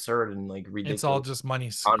so absurd and like It's all ridiculous, just money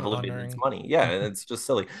convoluted in its squandering. money. Yeah, and it's just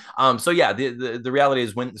silly. So yeah, the reality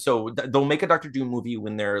is they'll make a Doctor Doom movie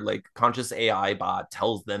when their like conscious AI bot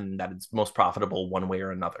tells them that it's most profitable one way or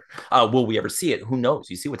another. Will we ever see it? Who knows?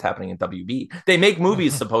 You see what's happening in WB. They make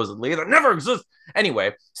movies supposedly that never exist.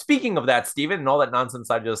 Anyway, speaking of that, Steven, and all that nonsense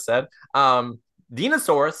I just said,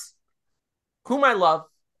 Dinosaurus, whom I love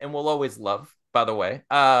and will always love, by the way,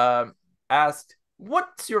 asked,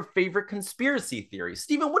 what's your favorite conspiracy theory?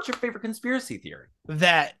 Steven, what's your favorite conspiracy theory?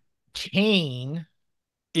 That Kane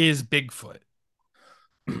is Bigfoot.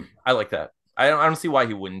 I like that. I don't see why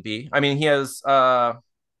he wouldn't be. I mean, he has yeah,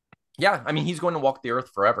 I mean he's going to walk the earth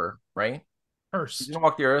forever, right? He's Cursed. gonna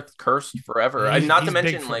walk the earth cursed forever. Yeah, And not to he's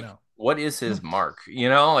mention Bigfoot like now. what is his mark?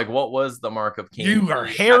 Like what was the mark of Cain? You are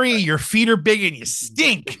hairy, your feet are big, and you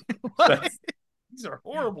stink. That's These are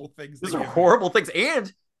horrible things to these are give you. horrible things.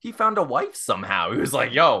 And he found a wife somehow. He was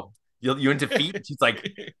like, yo, you into feet? She's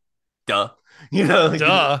like, duh. Like,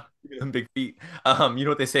 Duh. And big feet. You know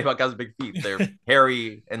what they say about guys with big feet? They're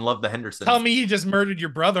hairy and love the Tell Hendersons. me you just murdered your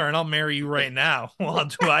brother and I'll marry you right now. Well,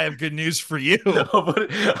 do I have good news for you? No,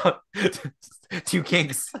 but two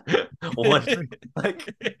kinks, one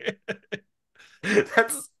like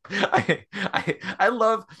that's I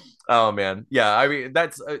love. Oh man, yeah. I mean,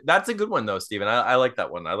 that's a good one though, Steven. I like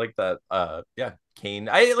that one. I like that. Yeah, Kane.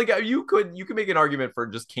 I like you could make an argument for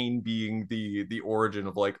just Kane being the origin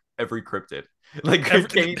of like every cryptid. Like Every,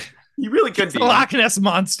 Kane, he really could it's a be. Loch Ness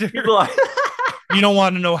monster. People like, You don't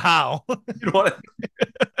want to know how. you know what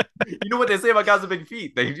you know what they say about guys with big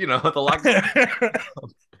feet. They the Loch Ness.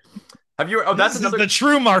 Have you? Oh, that's This is another. the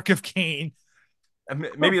true mark of Cain.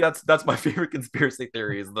 Maybe that's my favorite conspiracy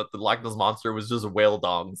theory is that the Loch Ness monster was just whale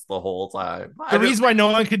dongs the whole time. The reason why no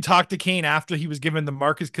one could talk to Cain after he was given the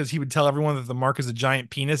mark is because he would tell everyone that the mark is a giant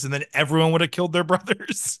penis, and then everyone would have killed their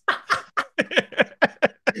brothers.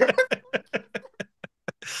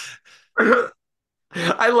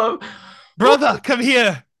 I love. Brother, come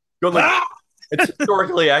here. Go like it's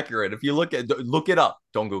historically accurate. If you look it up,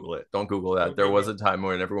 don't Google it. Don't Google that. There was a time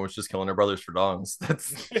when everyone was just killing their brothers for dongs.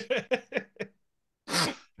 That's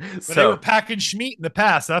But they were so. packaged meat in the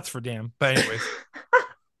past. That's for damn. But anyways,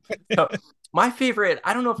 So my favorite,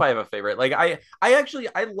 I don't know if I have a favorite. Like I actually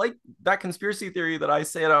I like that conspiracy theory that I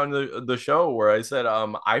said on the show where I said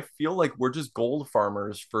I feel like we're just gold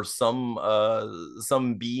farmers for some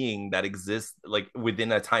being that exists like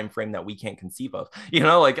within a time frame that we can't conceive of.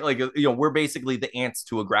 We're basically the ants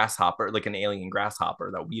to a grasshopper, like an alien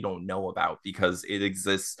grasshopper that we don't know about because it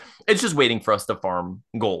exists. It's just waiting for us to farm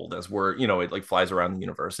gold as it like flies around the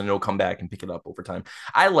universe and it'll come back and pick it up over time.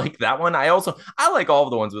 I like that one. I like all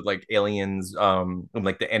of the ones with like aliens,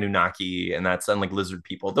 like the Anunnaki and like lizard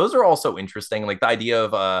people. Those are also interesting. Like the idea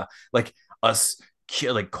of like us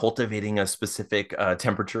like cultivating a specific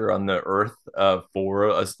temperature on the earth for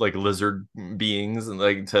us like lizard beings and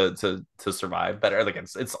like to survive better. Like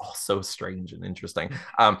it's all so strange and interesting.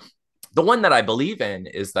 The one that I believe in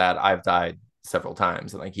is that I've died several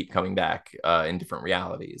times and I keep coming back in different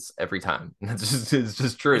realities every time. It's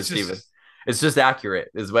just true, it's Steven. just It's just accurate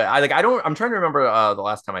is what I like. I'm trying to remember the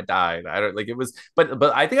last time I died. I don't like it was, but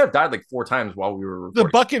I think I've died like four times while we were the recording.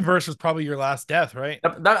 bucket verse was probably your last death, right?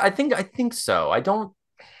 I think so.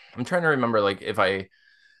 I'm trying to remember like if I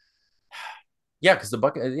yeah, because the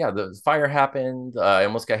bucket, yeah, the fire happened. I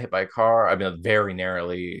almost got hit by a car. I mean, very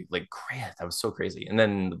narrowly, like, crazy. That was so crazy. And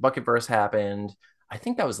then the bucket burst happened. I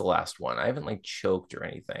think that was the last one. I haven't like choked or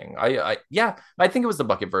anything. Yeah, I think it was the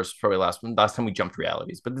bucket burst, probably last one, last time we jumped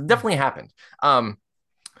realities, but it definitely happened.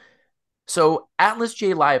 So Atlas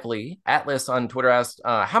J Lively, Atlas on Twitter asked,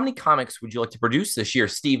 "How many comics would you like to produce this year,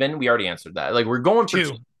 Steven?" We already answered that. Like, we're going for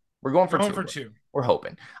two. Two. We're going for Going two. for two. We're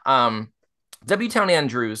hoping. W Town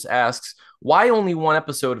Andrews asks, why only one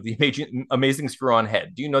episode of the Amazing Screw On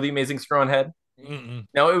Head? Do you know the Amazing Screw On Head? Mm-mm.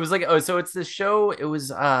 No, it was like so it's this show. It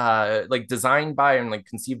was like designed by and like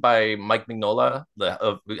conceived by Mike Mignola, the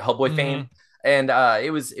of Hellboy Mm-hmm. fame. And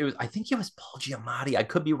it was I think it was Paul Giamatti. I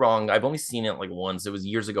could be wrong. I've only seen it like once. It was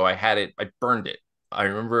years ago. I had it, I burned it. I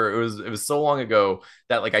remember it was so long ago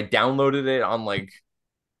that like I downloaded it on like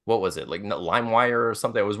what was it like LimeWire or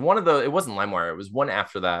something? It was one of the. It wasn't LimeWire. It was one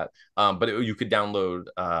after that. But you could download.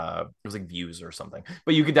 It was like Views or something.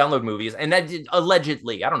 But you could download movies, and that did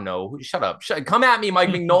allegedly. I don't know. Shut up. Come at me, Mike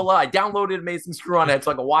Mignola. I downloaded Amazing Screw On Head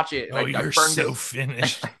so I could watch it, and Oh, I you're burned so it.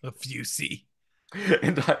 finished. If you see.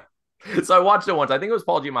 and so I watched it once. I think it was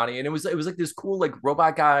Paul Giamatti, and it was like this cool like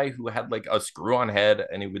robot guy who had like a screw on head,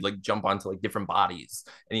 and he would like jump onto like different bodies,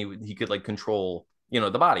 and he could like control the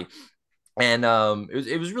body. And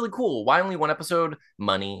it was really cool. Why only one episode?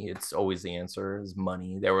 Money. It's always the answer is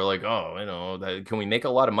money. They were like, oh, can we make a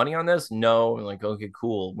lot of money on this? No. I'm like, okay,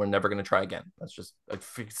 cool. We're never gonna try again. That's just it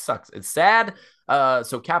sucks. It's sad.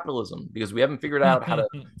 So capitalism, because we haven't figured out how to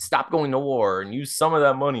stop going to war and use some of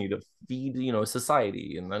that money to feed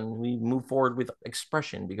society, and then we move forward with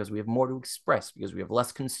expression because we have more to express, because we have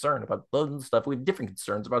less concern about the stuff. We have different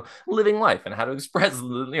concerns about living life and how to express the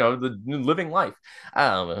living life.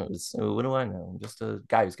 What do I know? I'm just a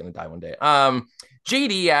guy who's gonna die one day.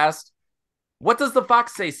 JD asked, what does the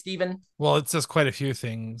fox say, Steven? Well, it says quite a few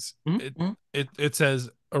things. It Mm-hmm. it says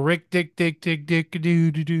a rick dick dick dick dick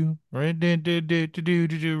doo doo doo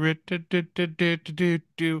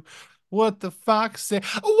doo. What the fox say?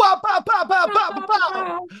 Wow, pow, pow, pow, pow, pow,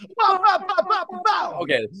 pow. Wow, pow, pow, pow, pow, pow.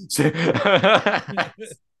 Okay.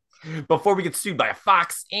 Before we get sued by a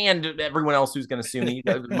fox and everyone else who's going to sue me,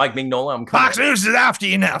 Mike Mignola, I'm coming. Fox News is after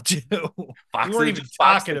you now too. Fox, We weren't even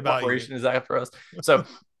Fox talking about Corporation you. is after us. So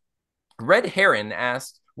Red Heron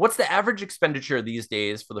asked, what's the average expenditure these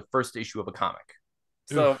days for the first issue of a comic?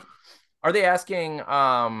 So are they asking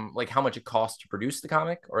like how much it costs to produce the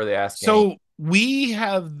comic, or are they asking? So we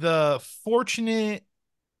have the fortunate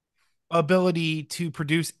ability to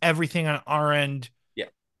produce everything on our end Yeah.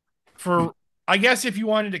 for, I guess if you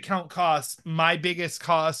wanted to count costs, my biggest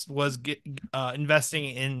cost was investing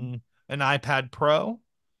in an iPad Pro,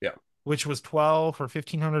 Yeah. which was $1,200 or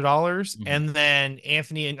 $1,500. Mhm. And then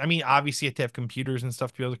Anthony, and I mean, obviously you have to have computers and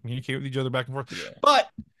stuff to be able to communicate with each other back and forth. Yeah. But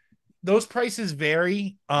those prices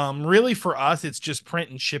vary. Really for us, it's just print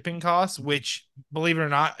and shipping costs, which, believe it or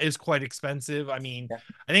not, is quite expensive. I mean, Yeah.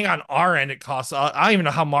 I think on our end it costs. I don't even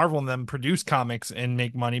know how Marvel and them produce comics and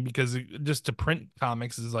make money, because just to print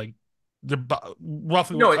comics is like the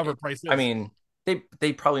roughly what No, cover price I is mean,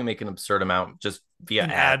 they probably make an absurd amount just via in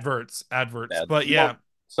ads. adverts. Ads. But We don't. yeah,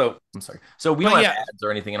 So I'm sorry. So we but don't have yeah. ads or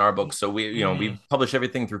anything in our books. So we Mhm. publish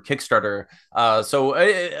everything through Kickstarter. So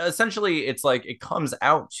essentially, it's like it comes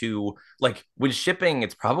out to like with shipping,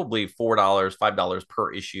 it's probably $4, $5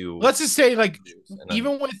 per issue. Let's just say, like, And then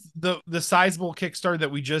even with the sizable Kickstarter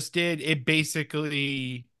that we just did, it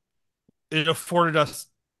basically it afforded us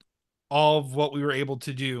all of what we were able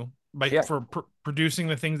to do by yeah, for producing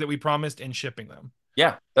the things that we promised and shipping them.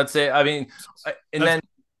 yeah, that's it. I mean, and That's then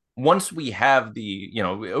once we have the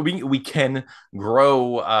we can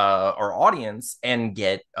grow our audience and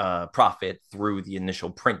get profit through the initial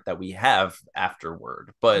print that we have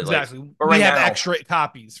afterward, exactly. but We right have now extra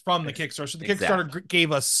copies from the Kickstarter. So the exactly, Kickstarter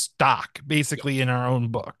gave us stock yeah, basically in our own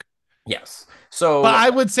book. yes, But so I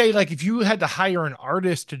would say, like, if you had to hire an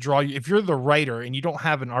artist to draw you, if you're the writer and you don't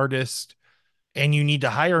have an artist and you need to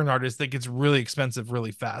hire an artist, that gets really expensive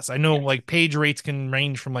really fast. I know yeah, like page rates can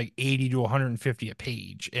range from like 80 to 150 a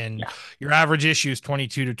page, and yeah, your average issue is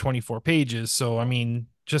 22 to 24 pages. So I mean,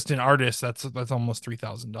 just an artist, that's almost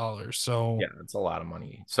 $3,000. So yeah, it's a lot of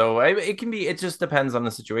money. So it can be, it just depends on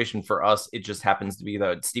the situation. For us, it just happens to be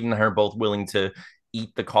that Stephen and I are both willing to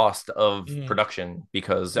eat the cost of production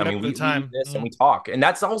because I yep, mean the we do time. this and we talk, and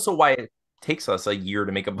that's also why it takes us a year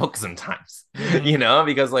to make a book sometimes, Mhm.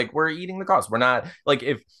 because like we're eating the cost. We're not like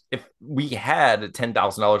if we had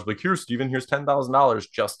 $10,000, like here, Stephen, here's $10,000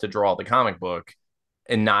 just to draw the comic book,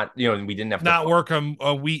 and not we didn't have to Not work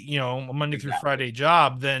a week, a Monday through exactly Friday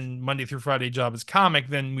job, then Monday through Friday job is comic,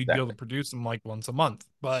 then we'd be able to exactly. produce them like once a month.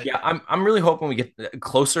 But Yeah, I'm really hoping we get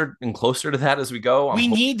closer and closer to that as we go. I'm we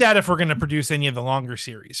hoping. need that if we're going to produce any of the longer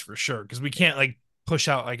series for sure, because we can't like push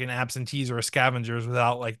out like an absentees or a scavengers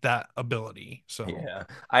without like that ability. So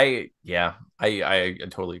I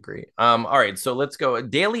totally agree. All right, so let's go.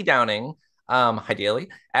 Daily Downing, hi Daily,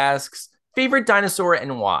 asks favorite dinosaur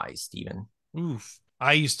and why, Steven? oof,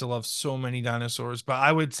 I used to love so many dinosaurs, but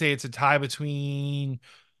I would say it's a tie between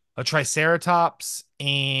a triceratops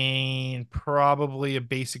and probably a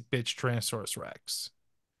basic bitch Tyrannosaurus Rex.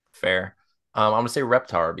 Fair. I'm gonna say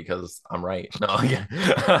Reptar because I'm right. No, I'm kidding.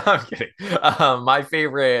 I'm kidding. My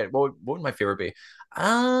favorite, what would my favorite be?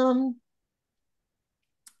 Um,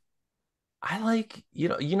 I like,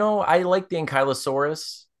 I like the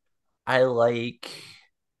Ankylosaurus. I like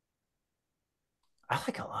I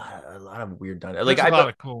like a lot of weird dinosaurs. Like There's a I lot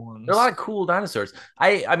of cool There are a lot ones. of cool dinosaurs.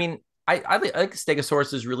 I mean, I like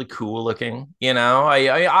Stegosaurus is really cool looking.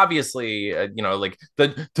 I obviously like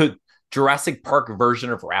the Jurassic Park version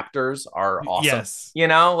of raptors are awesome. Yes.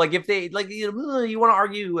 Like if they like you want to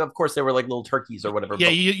argue, of course they were like little turkeys or whatever. Yeah,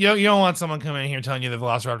 But you don't want someone coming in here telling you the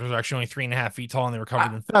velociraptors are actually only 3.5 feet tall and they were I,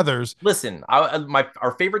 covered in feathers. listen, my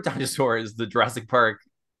our favorite dinosaur is the Jurassic Park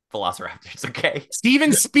Velociraptors. Okay,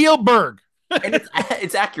 Steven Spielberg. and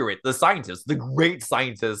it's accurate. The scientist, the great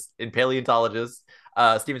scientist and paleontologist,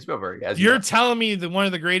 Steven Spielberg, as you You're know. telling me that one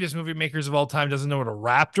of the greatest movie makers of all time doesn't know what a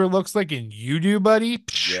raptor looks like, and you do, buddy?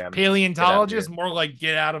 Psh, Yeah, get out of paleontologist, here. more like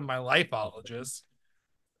get out of my lifeologist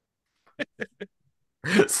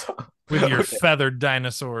So, with your okay. feathered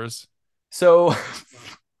dinosaurs. So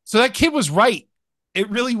So that kid was right. It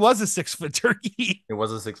really was a 6 foot turkey. it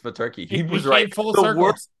was a 6 foot turkey. He We was right. came full The circle.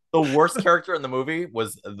 worst, the worst character in the movie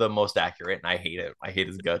was the most accurate, and I hate it. I hate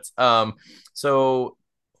his guts. So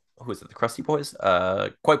who is it? The Krusty Boys?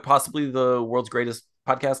 Quite possibly the world's greatest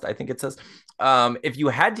podcast. I think it says. If you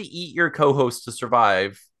had to eat your co-host to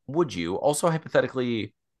survive, would you? Also,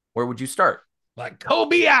 hypothetically, where would you start? Like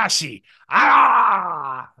Kobayashi.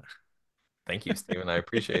 Ah! Thank you, Stephen. I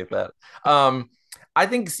appreciate that. Um, I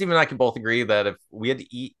think Stephen and I can both agree that if we had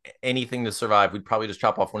to eat anything to survive, we'd probably just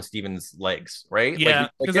chop off one of Stephen's legs, right? Like we Yeah,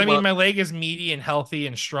 like because I get mean, one, my leg is meaty and healthy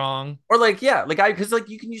and strong. or like yeah, like I because like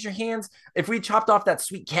you can use your hands. If we chopped off that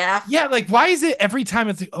sweet calf, Yeah, like why is it every time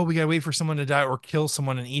it's like, oh, we gotta wait for someone to die or kill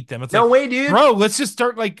someone and eat them? It's no like, way, dude. bro, let's just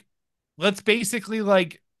start like, let's basically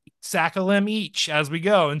like sack a limb each as we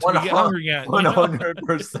go until we get 100 hungry again, you know?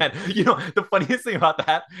 100%. You know, the funniest thing about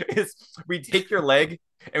that is we take your leg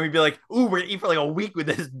and we'd be like, ooh, we're gonna eat for like a week with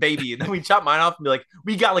this baby. And then we chop mine off and be like,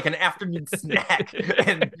 we got like an afternoon snack.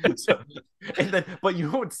 And so, and then, but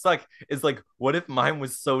you know what suck is like, what if mine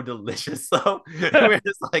was so delicious though? We're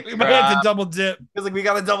just like, We might have to double dip. it's like we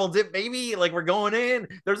got a double dip, baby. Like we're going in.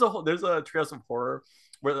 There's a Treehouse of Horror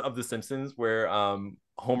where of The Simpsons where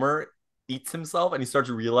Homer eats himself and he starts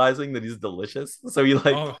realizing that he's delicious. So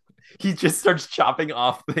Oh, he just starts chopping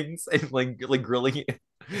off things and like grilling it.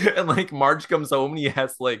 And like Marge comes home and he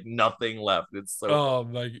has like nothing left. It's so funny. oh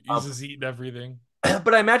my, he's just eating everything.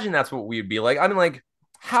 But I imagine that's what we'd be like. I mean, like,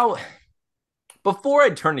 how before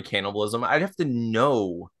I'd turn to cannibalism, I'd have to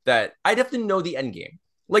know the end game.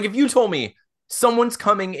 Like if you told me someone's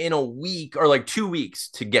coming in a week or like 2 weeks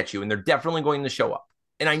to get you, and they're definitely going to show up,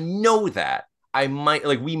 and I know that,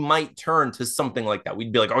 we might turn to something like that.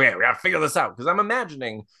 We'd be like, okay, we gotta figure this out. Because I'm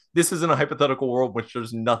imagining this is in a hypothetical world which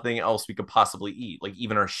there's nothing else we could possibly eat, like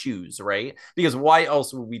even our shoes, right? Because why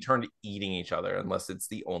else would we turn to eating each other unless it's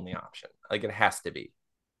the only option? Like it has to be.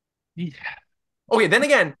 Yeah. Okay, then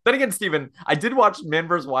again, Steven, I did watch Man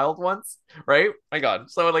vs. Wild once, right? My God.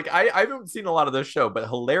 So like I haven't seen a lot of this show, but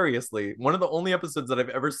hilariously, one of the only episodes that I've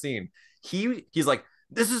ever seen, he's like,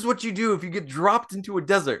 this is what you do if you get dropped into a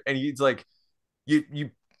desert. And he's like, you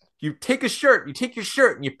take your shirt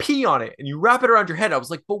and you pee on it and you wrap it around your head. I was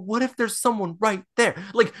like, but what if there's someone right there?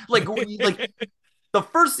 Like the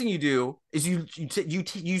first thing you do is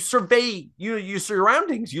you survey your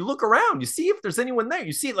surroundings. You look around. You see if there's anyone there.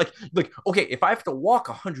 You see like okay, if I have to walk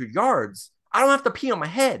 100 yards, I don't have to pee on my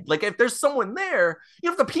head. Like if there's someone there, you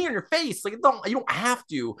don't have to pee on your face. Like you don't have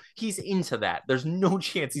to. He's into that. There's no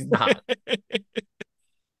chance he's not.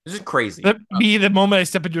 This is crazy. The moment I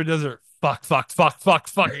step into a desert, fuck, fuck, fuck, fuck,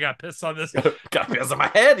 fuck. I got pissed on this. Got piss on my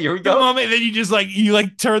head. Here we The go. moment then you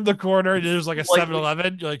like turn the corner and there's like a Like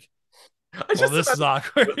 7-Eleven. You're like, I well, just this is imagine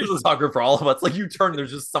awkward. this is awkward for all of us. Like you turn, there's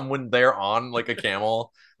just someone there on like a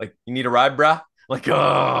camel. Like you need a ride, bruh. Like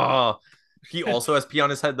oh, he also has pee on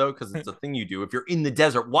his head though because it's a thing you do if you're in the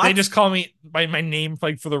desert. What? They just call me by my name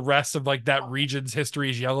like for the rest of like that region's history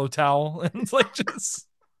is Yellow Towel. And it's like just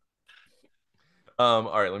All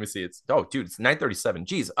right, let me see. Dude, it's 9:37.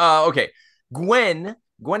 Jeez. Okay. Gwen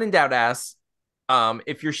and Doubt asks,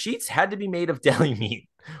 if your sheets had to be made of deli meat,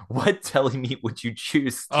 what deli meat would you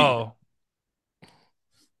choose, Steve? oh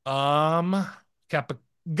um Kappa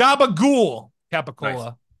Gabagool Nice.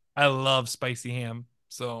 Capicola. I love spicy ham.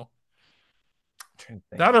 So I'm trying to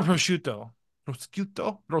think. that or prosciutto.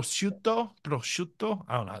 Prosciutto.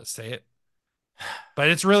 I don't know how to say it, but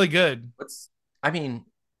it's really good. What's I mean,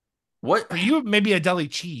 what For you, maybe a deli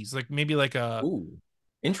cheese, like maybe like a Ooh,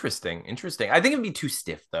 interesting. I think it'd be too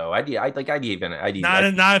stiff though.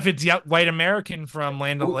 not if it's white American from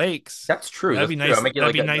Land Ooh, O'Lakes. that's true. That'd That's be true. I'll nice. make it That'd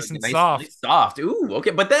like be a nice like a and nice, soft. nice soft. Ooh, okay.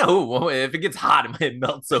 But then, if it gets hot, it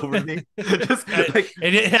melts over me. Just like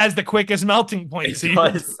It has the quickest melting point. it So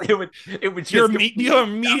does. It would just you're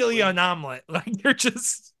immediately an omelet. Like you're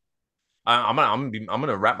just I'm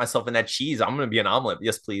gonna wrap myself in that cheese. I'm gonna be an omelet.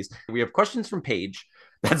 Yes, please. We have questions from Paige.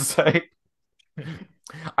 That's like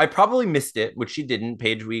I probably missed it, which she didn't.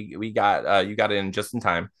 Paige, we got you got it in just in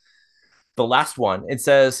time. The last one. It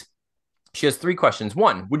says she has three questions.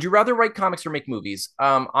 One, would you rather write comics or make movies?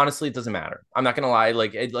 Honestly, it doesn't matter. I'm not gonna lie.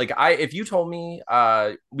 If you told me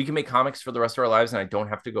we can make comics for the rest of our lives and I don't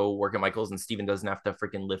have to go work at Michael's and Steven doesn't have to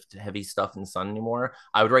freaking lift heavy stuff in the sun anymore,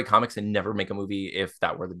 I would write comics and never make a movie if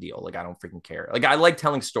that were the deal. Like I don't freaking care. Like I like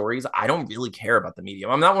telling stories. I don't really care about the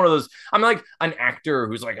medium. I'm not one of those. I'm like an actor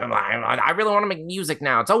who's like, I really want to make music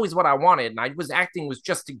now. It's always what I wanted, and I was acting was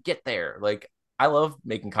just to get there. Like I love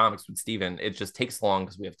making comics with Steven. It just takes long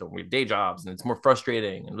because we have day jobs and it's more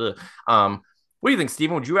frustrating. What do you think,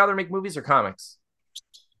 Steven? Would you rather make movies or comics?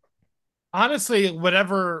 honestly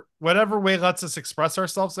whatever way lets us express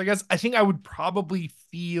ourselves. I guess I think I would probably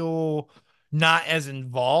feel not as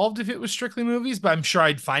involved if it was strictly movies, but I'm sure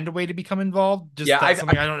I'd find a way to become involved. Yeah, Just that's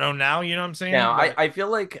something I don't know now. You know what I'm saying? now But I feel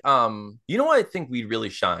like you know what I think we'd really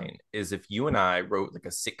shine is if you and I wrote like a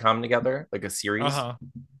sitcom together, like a series. uh-huh.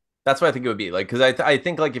 That's what I think it would be like because I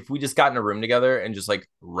think like if we just got in a room together and just like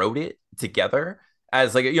wrote it together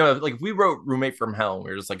as like like if we wrote Roommate from Hell and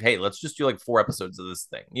we were just like, hey, let's just do like 4 episodes of this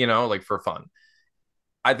thing, like for fun.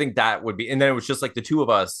 I think that would be, and then it was just like the two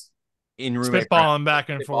of us in roommates Spitballing back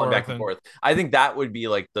and spitballing back forth and and forth. I think that would be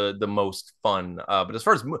like the most fun. But as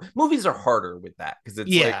far as movies are harder with that because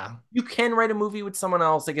it's like yeah, you can write a movie with someone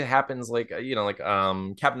else. Like it happens, like like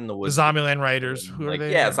Cabin in the the Woods, Zombieland writers. Who are like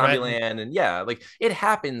they? yeah, Right? Zombieland, and yeah, like it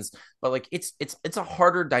happens. But like it's a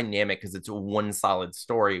harder dynamic because it's one solid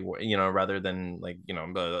story, rather than like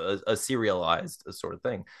a serialized sort of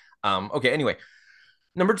thing. Okay. Anyway,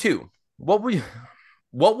 number two, what will you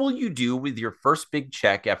what will you do with your first big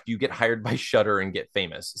check after you get hired by Shutter and get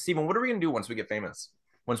famous? Steven, what are we gonna do once we get famous?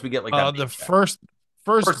 Once we get like that The big check? first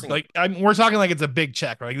First thing, like we're talking like it's a big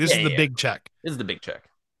check, right? This yeah, is yeah, the yeah. big check. This is the big check.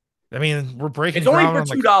 I mean, we're It's breaking only ground for on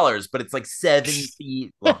like $2, but it's like 7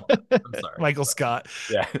 feet long. I'm sorry. Michael Scott.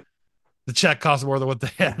 Yeah. The check costs more than what they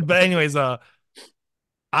had. But anyways,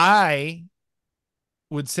 I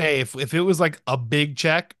would say if it was like a big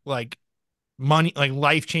check, like money, like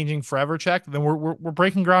life changing forever check, then we're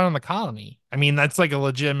breaking ground on the colony. I mean, that's like a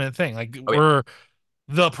legitimate thing. Like Oh yeah, we're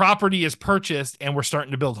the property is purchased and we're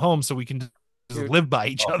starting to build homes so we can just dude. live by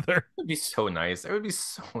each Oh, other. it would be so nice. It would be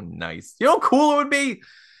so nice. You know how cool it would be?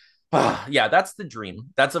 Yeah, that's the dream.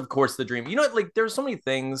 That's of course the dream. Like there's so many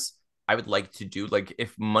things I would like to do. Like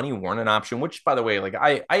if money weren't an option, which by the way, like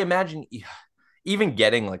I imagine even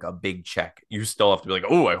getting like a big check, you still have to be like,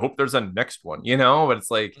 oh, I hope there's a next one, But it's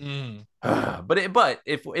like, Mm. but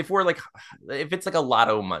if we're like, if it's like a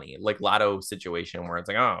lotto money, like lotto situation where it's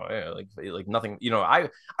like, oh, yeah, like nothing, I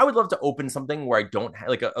would love to open something where I don't have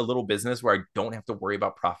like a little business where I don't have to worry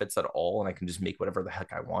about profits at all, and I can just make whatever the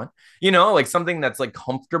heck I want, like something that's like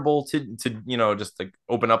comfortable to just like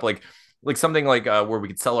open up like something like where we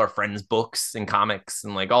could sell our friends books and comics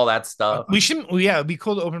and like all that stuff. We should, well, yeah, it'd be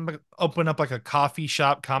cool to open up like a coffee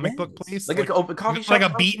shop comic book Yes, place, like a open coffee like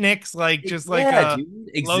shop. a beatniks, like just like Yeah, a dude,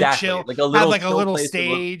 low exactly. chill, Like a have little like a chill little place.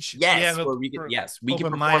 stage, Yes, yeah, where we could, for yes, we could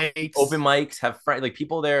open perform open mics. mics, have friends, like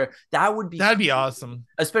people there. That would be That'd be cool. awesome.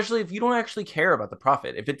 Especially if you don't actually care about the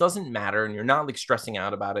profit. If it doesn't matter and you're not like stressing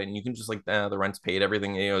out about it, and you can just like the rent's paid,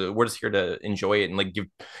 everything. We're just here to enjoy it and like give.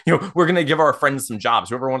 We're gonna give our friends some jobs.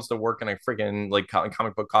 Whoever wants to work in a freaking like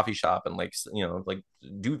comic book coffee shop and like like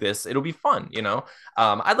do this, it'll be fun.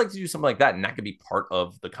 I'd like to do something like that, and that could be part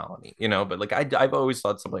of the colony. But like I've always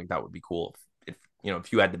thought something like that would be cool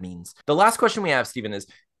if you had the means. The last question we have, Stephen, is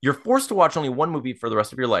you're forced to watch only one movie for the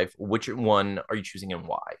rest of your life. Which one are you choosing and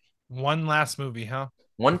why? One last movie, huh?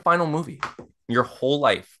 One final movie. Your whole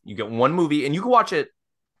life. You get one movie and you can watch it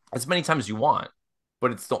as many times as you want,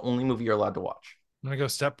 but it's the only movie you're allowed to watch. I'm gonna go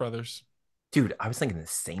Step Brothers. Dude, I was thinking the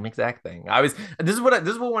same exact thing. This is what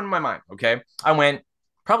went in my mind. Okay. I went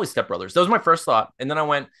probably Step Brothers. That was my first thought. And then I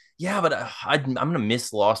went, yeah, but I'm going to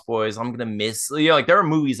miss Lost Boys. I'm going to miss, like there are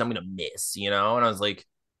movies I'm going to miss, And I was like,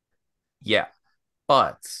 yeah,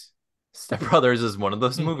 but Step Brothers is one of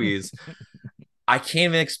those movies. I can't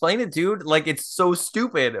even explain it, dude. Like it's so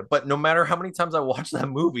stupid, but no matter how many times I watch that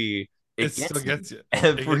movie, It it still gets me gets you.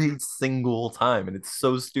 every single time, and it's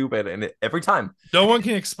so stupid. And every time, No one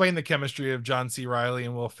can explain the chemistry of John C. Riley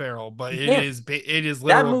and Will Ferrell, but you it can't. is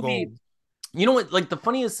That literal movie, gold. you know what? Like the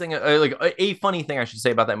funniest thing, like a funny thing I should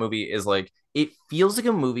say about that movie is like it feels like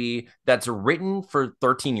a movie that's written for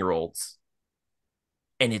 13-year-olds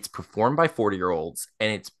and it's performed by 40-year-olds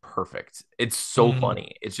and it's perfect. It's so Mm.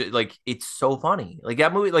 funny. It's just like it's so funny. Like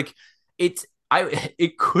that movie, like it's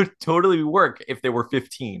it could totally work if they were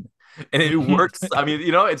 15. And it works. I mean,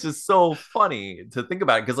 it's just so funny to think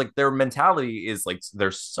about it because like their mentality is like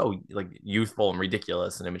they're so like youthful and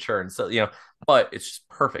ridiculous and immature and so but it's just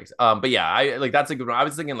perfect. But yeah, I like that's a good one. I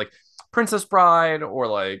was thinking like Princess Bride or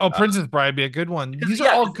like Oh, Princess Bride be a good one. because These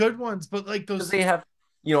are all good ones, but like because those. they have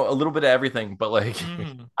a little bit of everything, but like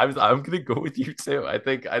Mm. I'm gonna go with you too. I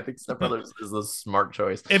think Step Brothers is the smart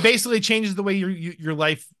choice. It basically changes the way your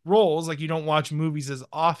life rolls. Like you don't watch movies as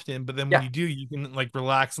often, but then when Yeah, you do, you can like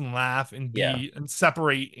relax and laugh and yeah, be and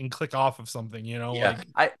separate and click off of something. yeah.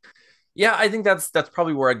 Like I think that's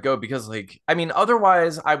probably where I'd go because like I mean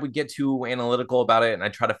otherwise I would get too analytical about it and I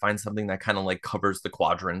try to find something that kind of like covers the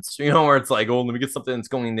quadrants, where it's like, oh, let me get something that's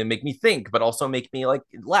going to make me think, but also make me like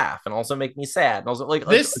laugh and also make me sad and also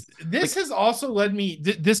this like has also led me.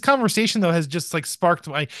 This conversation though has just like sparked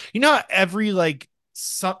my. How every like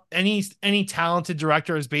any talented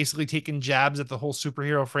director has basically taken jabs at the whole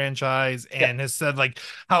superhero franchise yeah, and has said like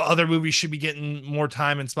how other movies should be getting more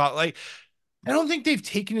time and spotlight. I don't think they've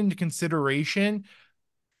taken into consideration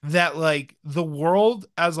that like the world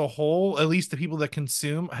as a whole, at least the people that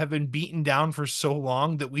consume, have been beaten down for so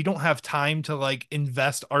long that we don't have time to like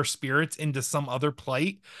invest our spirits into some other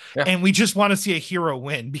plight, yeah, and we just want to see a hero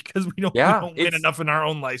win because we yeah. don't win enough in our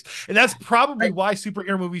own lives, and that's probably I, why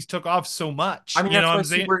superhero movies took off so much. I mean You know that's what why I'm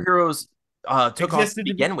saying? superheroes took off to Existed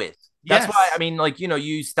to be begin with. That's why, I Yes. mean, like,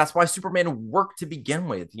 that's why Superman worked to begin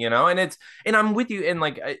with, and I'm with you. And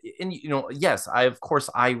like, yes, of course,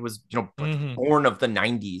 I was, like Hmm. born of the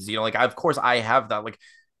 90s, like, of course, I have that, like,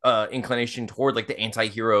 inclination toward like the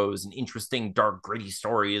anti-heroes and interesting, dark, gritty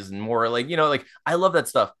stories and more like, like, I love that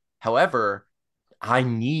stuff. However, I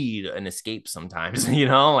need an escape sometimes,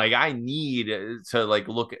 like I need to like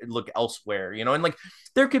look elsewhere, and like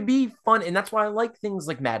there could be fun, and that's why I like things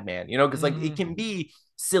like Madman, because like it Hmm. can be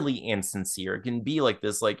silly and sincere. It can be like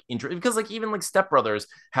this like because like even like Step Brothers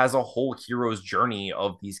has a whole hero's journey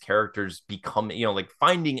of these characters becoming, like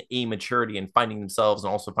finding a maturity and finding themselves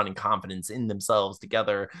and also finding confidence in themselves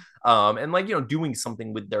together, and like doing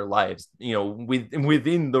something with their lives,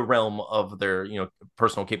 within the realm of their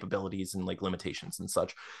personal capabilities and like limitations and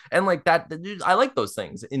such. And like that, I like those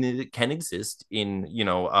things, and it can exist in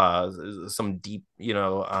some deep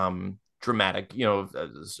dramatic,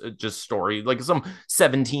 just story, like some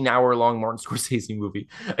 17-hour long Martin Scorsese movie,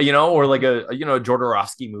 or like a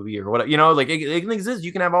Jodorowsky movie or whatever, like it can exist.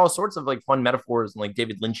 You can have all sorts of like fun metaphors and like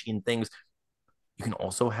David Lynchian things. You can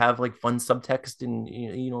also have like fun subtext in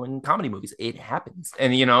in comedy movies. It happens,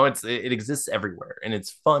 and it exists everywhere, and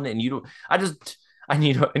it's fun. And you don't. I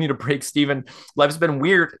need a break, Steven. Life's been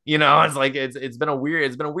weird. It's like it's been a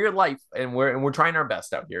weird life, and we're trying our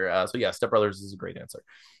best out here. So yeah, Step Brothers is a great answer.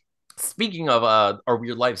 Speaking of our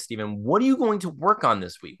weird life, Steven, what are you going to work on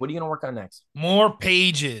this week? What are you going to work on next? More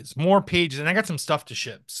pages, and I got some stuff to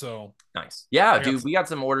ship. So Nice. Yeah, I got dude, some, we got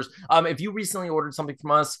some orders. If you recently ordered something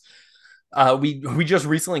from us, we just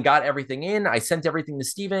recently got everything in. I sent everything to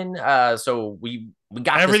Steven. So we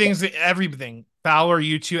got this. everything. Fowler,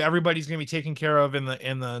 you two, everybody's gonna be taken care of in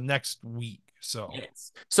the next week. So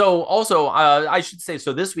Yes. So also, I should say,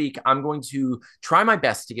 so this week I'm going to try my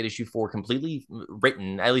best to get issue 4 completely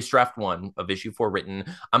written, at least draft 1 of issue 4 written.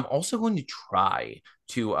 I'm also going to try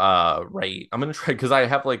to write. I'm going to try because I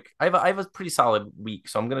have a pretty solid week,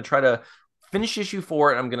 so I'm going to try to finish issue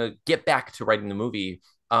 4, and I'm going to get back to writing the movie.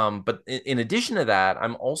 But in addition to that,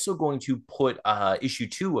 I'm also going to put issue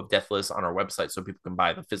 2 of Deathless on our website so people can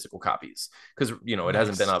buy the physical copies, because it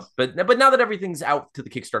hasn't been nice. up. But now that everything's out to the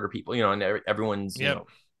Kickstarter people, and everyone's Yep.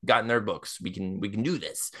 gotten their books, we can do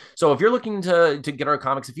this. So if you're looking to get our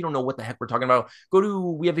comics, if you don't know what the heck we're talking about, go to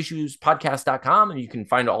wehaveissuespodcast.com, and you can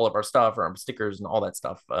find all of our stuff, our stickers and all that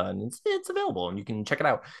stuff, and it's available, and you can check it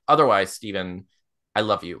out. Otherwise, Steven, I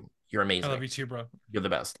love you. You're I love amazing. you too, bro. You're the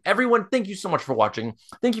best. Everyone, thank you so much for watching.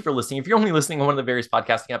 Thank you for listening. If you're only listening on one of the various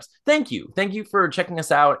podcasting apps, thank you. Thank you for checking us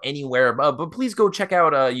out anywhere. But please go check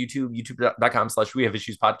out YouTube, youtube.com/we have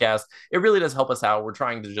issues podcast. It really does help us out. We're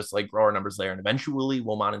trying to just like grow our numbers there. And eventually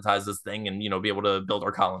we'll monetize this thing and, be able to build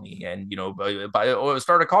our colony and, or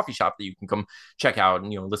start a coffee shop that you can come check out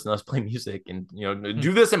and, listen to us play music and,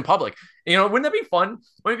 do this in public. Wouldn't that be fun?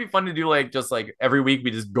 Wouldn't it be fun to do like just like every week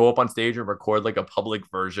we just go up on stage and record like a public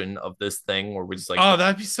version of this thing where we just like, Oh,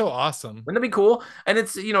 that'd be so awesome. wouldn't that be cool? And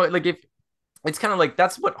it's, like if it's kind of like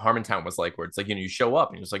that's what Harmontown was like, where it's like, you show up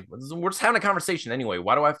and you're just like, we're just having a conversation anyway.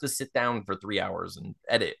 Why do I have to sit down for 3 hours and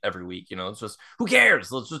edit every week? It's just, who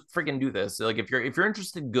cares? Let's just freaking do this. Like if you're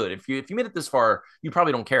interested, good. If you made it this far, you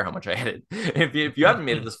probably don't care how much I edit. If you haven't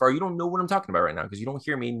made it this far, you don't know what I'm talking about right now because you don't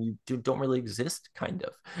hear me and you don't really exist, kind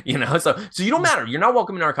of. So you don't matter. You're not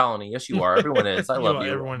welcome in our colony. Yes, you are. Everyone is. I love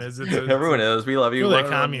you. Everyone is. Everyone is. We love It's you. really a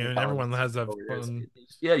Run your commune. colony. Everyone has a Over here. fun.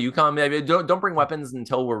 Yeah, you come. Don't bring weapons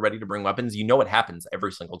until we're ready to bring weapons. You know what happens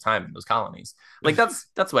every single time in those colonies. Like that's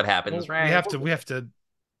what happens, Well, right? we have to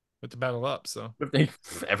battle up. So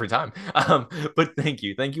Every time. But thank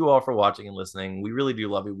you all for watching and listening. We really do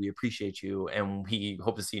love you. We appreciate you, and we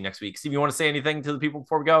hope to see you next week. Steve, you want to say anything to the people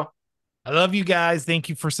before we go? I love you guys. Thank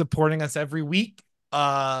you for supporting us every week.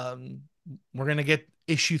 We're gonna get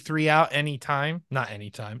issue 3 out anytime. Not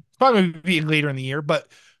anytime. Probably be later in the year,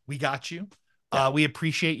 but we got you. Yeah. We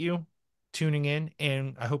appreciate you tuning in,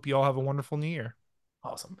 and I hope you all have a wonderful new year.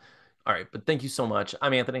 Awesome. All right, but thank you so much.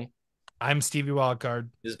 I'm Anthony. I'm Stevie Wildcard.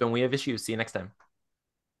 This has been We Have Issues. See you next time.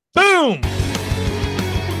 Boom!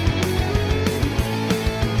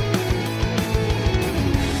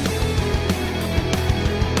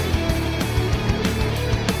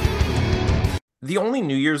 The only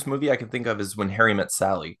New Year's movie I can think of is When Harry Met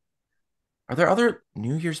Sally. Are there other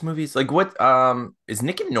New Year's movies? Like what is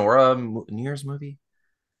Nick and Nora a New Year's movie?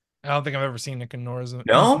 I don't think I've ever seen Nick and Nora's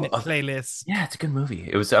No? playlist. Yeah, it's a good movie.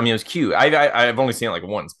 It was cute. I've only seen it like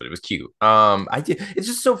once, but it was cute. I did. It's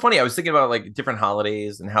just so funny. I was thinking about like different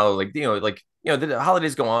holidays and how the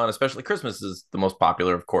holidays go on. Especially Christmas is the most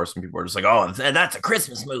popular, of course, and people are just like, oh, that's a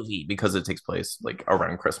Christmas movie because it takes place like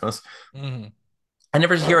around Christmas. Mm-hmm. I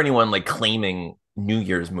never hear anyone like claiming New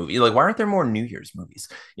Year's movie? Like, why aren't there more New Year's movies?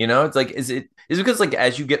 You know, it's like, is it because like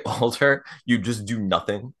as you get older, you just do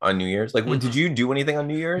nothing on New Year's? Like, what did Mhm. you do anything on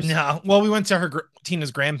New Year's? No, well, we went to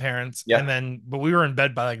Tina's grandparents, and Yeah, then but we were in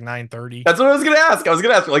bed by like 9:30. that's what I was gonna ask. I was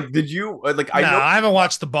gonna ask, like, did you like? I No, know I you haven't watched.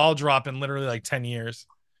 watched the ball drop in literally like 10 years.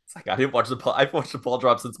 It's like I didn't watch the ball. I've watched the ball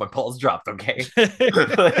drop since my balls dropped. Okay,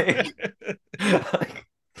 like, like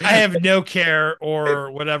I have no care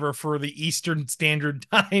or whatever for the Eastern Standard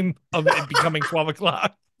Time of it becoming 12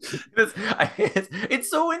 o'clock. it's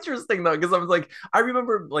so interesting though because I was like I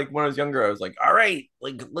remember like when I was younger I was like all right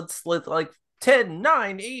like let's like 10,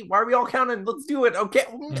 9, 8. Why are we all counting? Let's do it. Okay,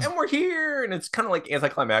 and we're here and it's kind of like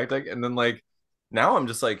anticlimactic and then like now I'm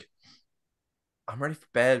just like I'm ready for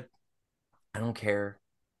bed. I don't care.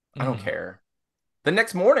 I don't Mm-hmm. care. The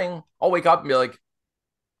next morning I'll wake up and be like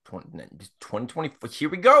 2020 here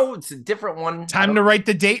we go. It's a different one. I Time don't to write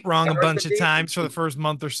the date wrong a gotta write the bunch of date. times for the first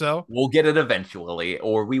month or so. We'll get it eventually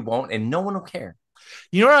or we won't and no one will care.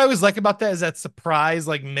 You know what I always like about that is that surprise,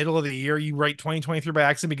 like middle of the year, you write 2023 by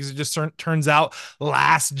accident because it just turns out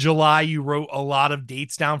last July you wrote a lot of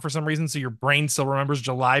dates down for some reason. So your brain still remembers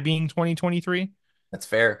July being 2023. That's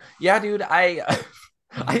fair. Yeah, dude. I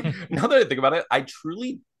now that I think about it, I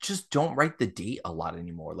truly just don't write the date a lot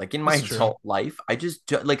anymore. Like in my It's true. adult life, I just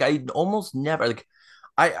like I almost never like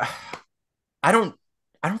I I don't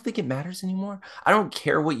I don't think it matters anymore. I don't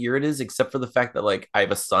care what year it is, except for the fact that like I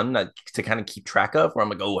have a son that to kind of keep track of. Where I'm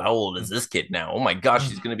like, oh, how old is this kid now? Oh my gosh,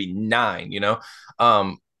 he's gonna be 9. You know,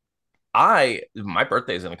 um, I my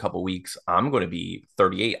birthday is in a couple weeks. I'm going to be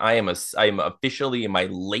 38. I am officially in my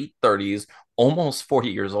late 30s, almost 40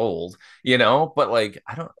 years old, you know, but like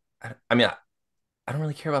I mean I don't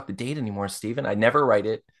really care about the date anymore, Steven. I never write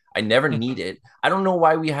it. I never need it. I don't know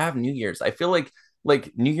why we have New Year's. I feel like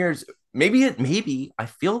New Year's maybe I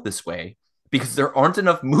feel this way because there aren't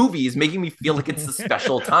enough movies making me feel like it's a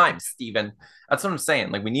special time, Steven. That's what I'm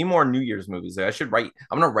saying. Like we need more New Year's movies. I should write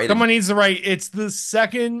I'm gonna write a Someone needs to write, it's the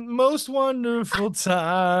second most wonderful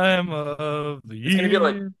time of the it's gonna be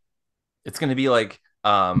like year. it's gonna be like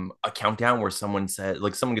a countdown where someone said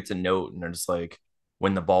like someone gets a note and they're just like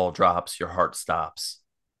when the ball drops, your heart stops.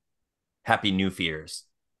 Happy New Fears.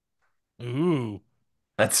 Ooh.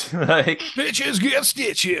 That's like Bitches get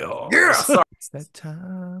yeah, stitches. sorry. It's that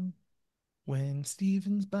time when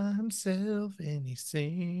Steven's by himself and he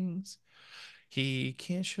sings. He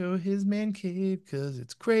can't show his man cave because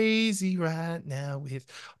it's crazy right now with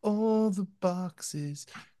all the boxes.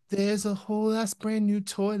 There's a whole ass brand new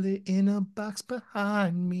toilet in a box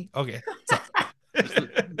behind me. Okay, sorry.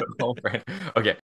 Oh, friend. Okay.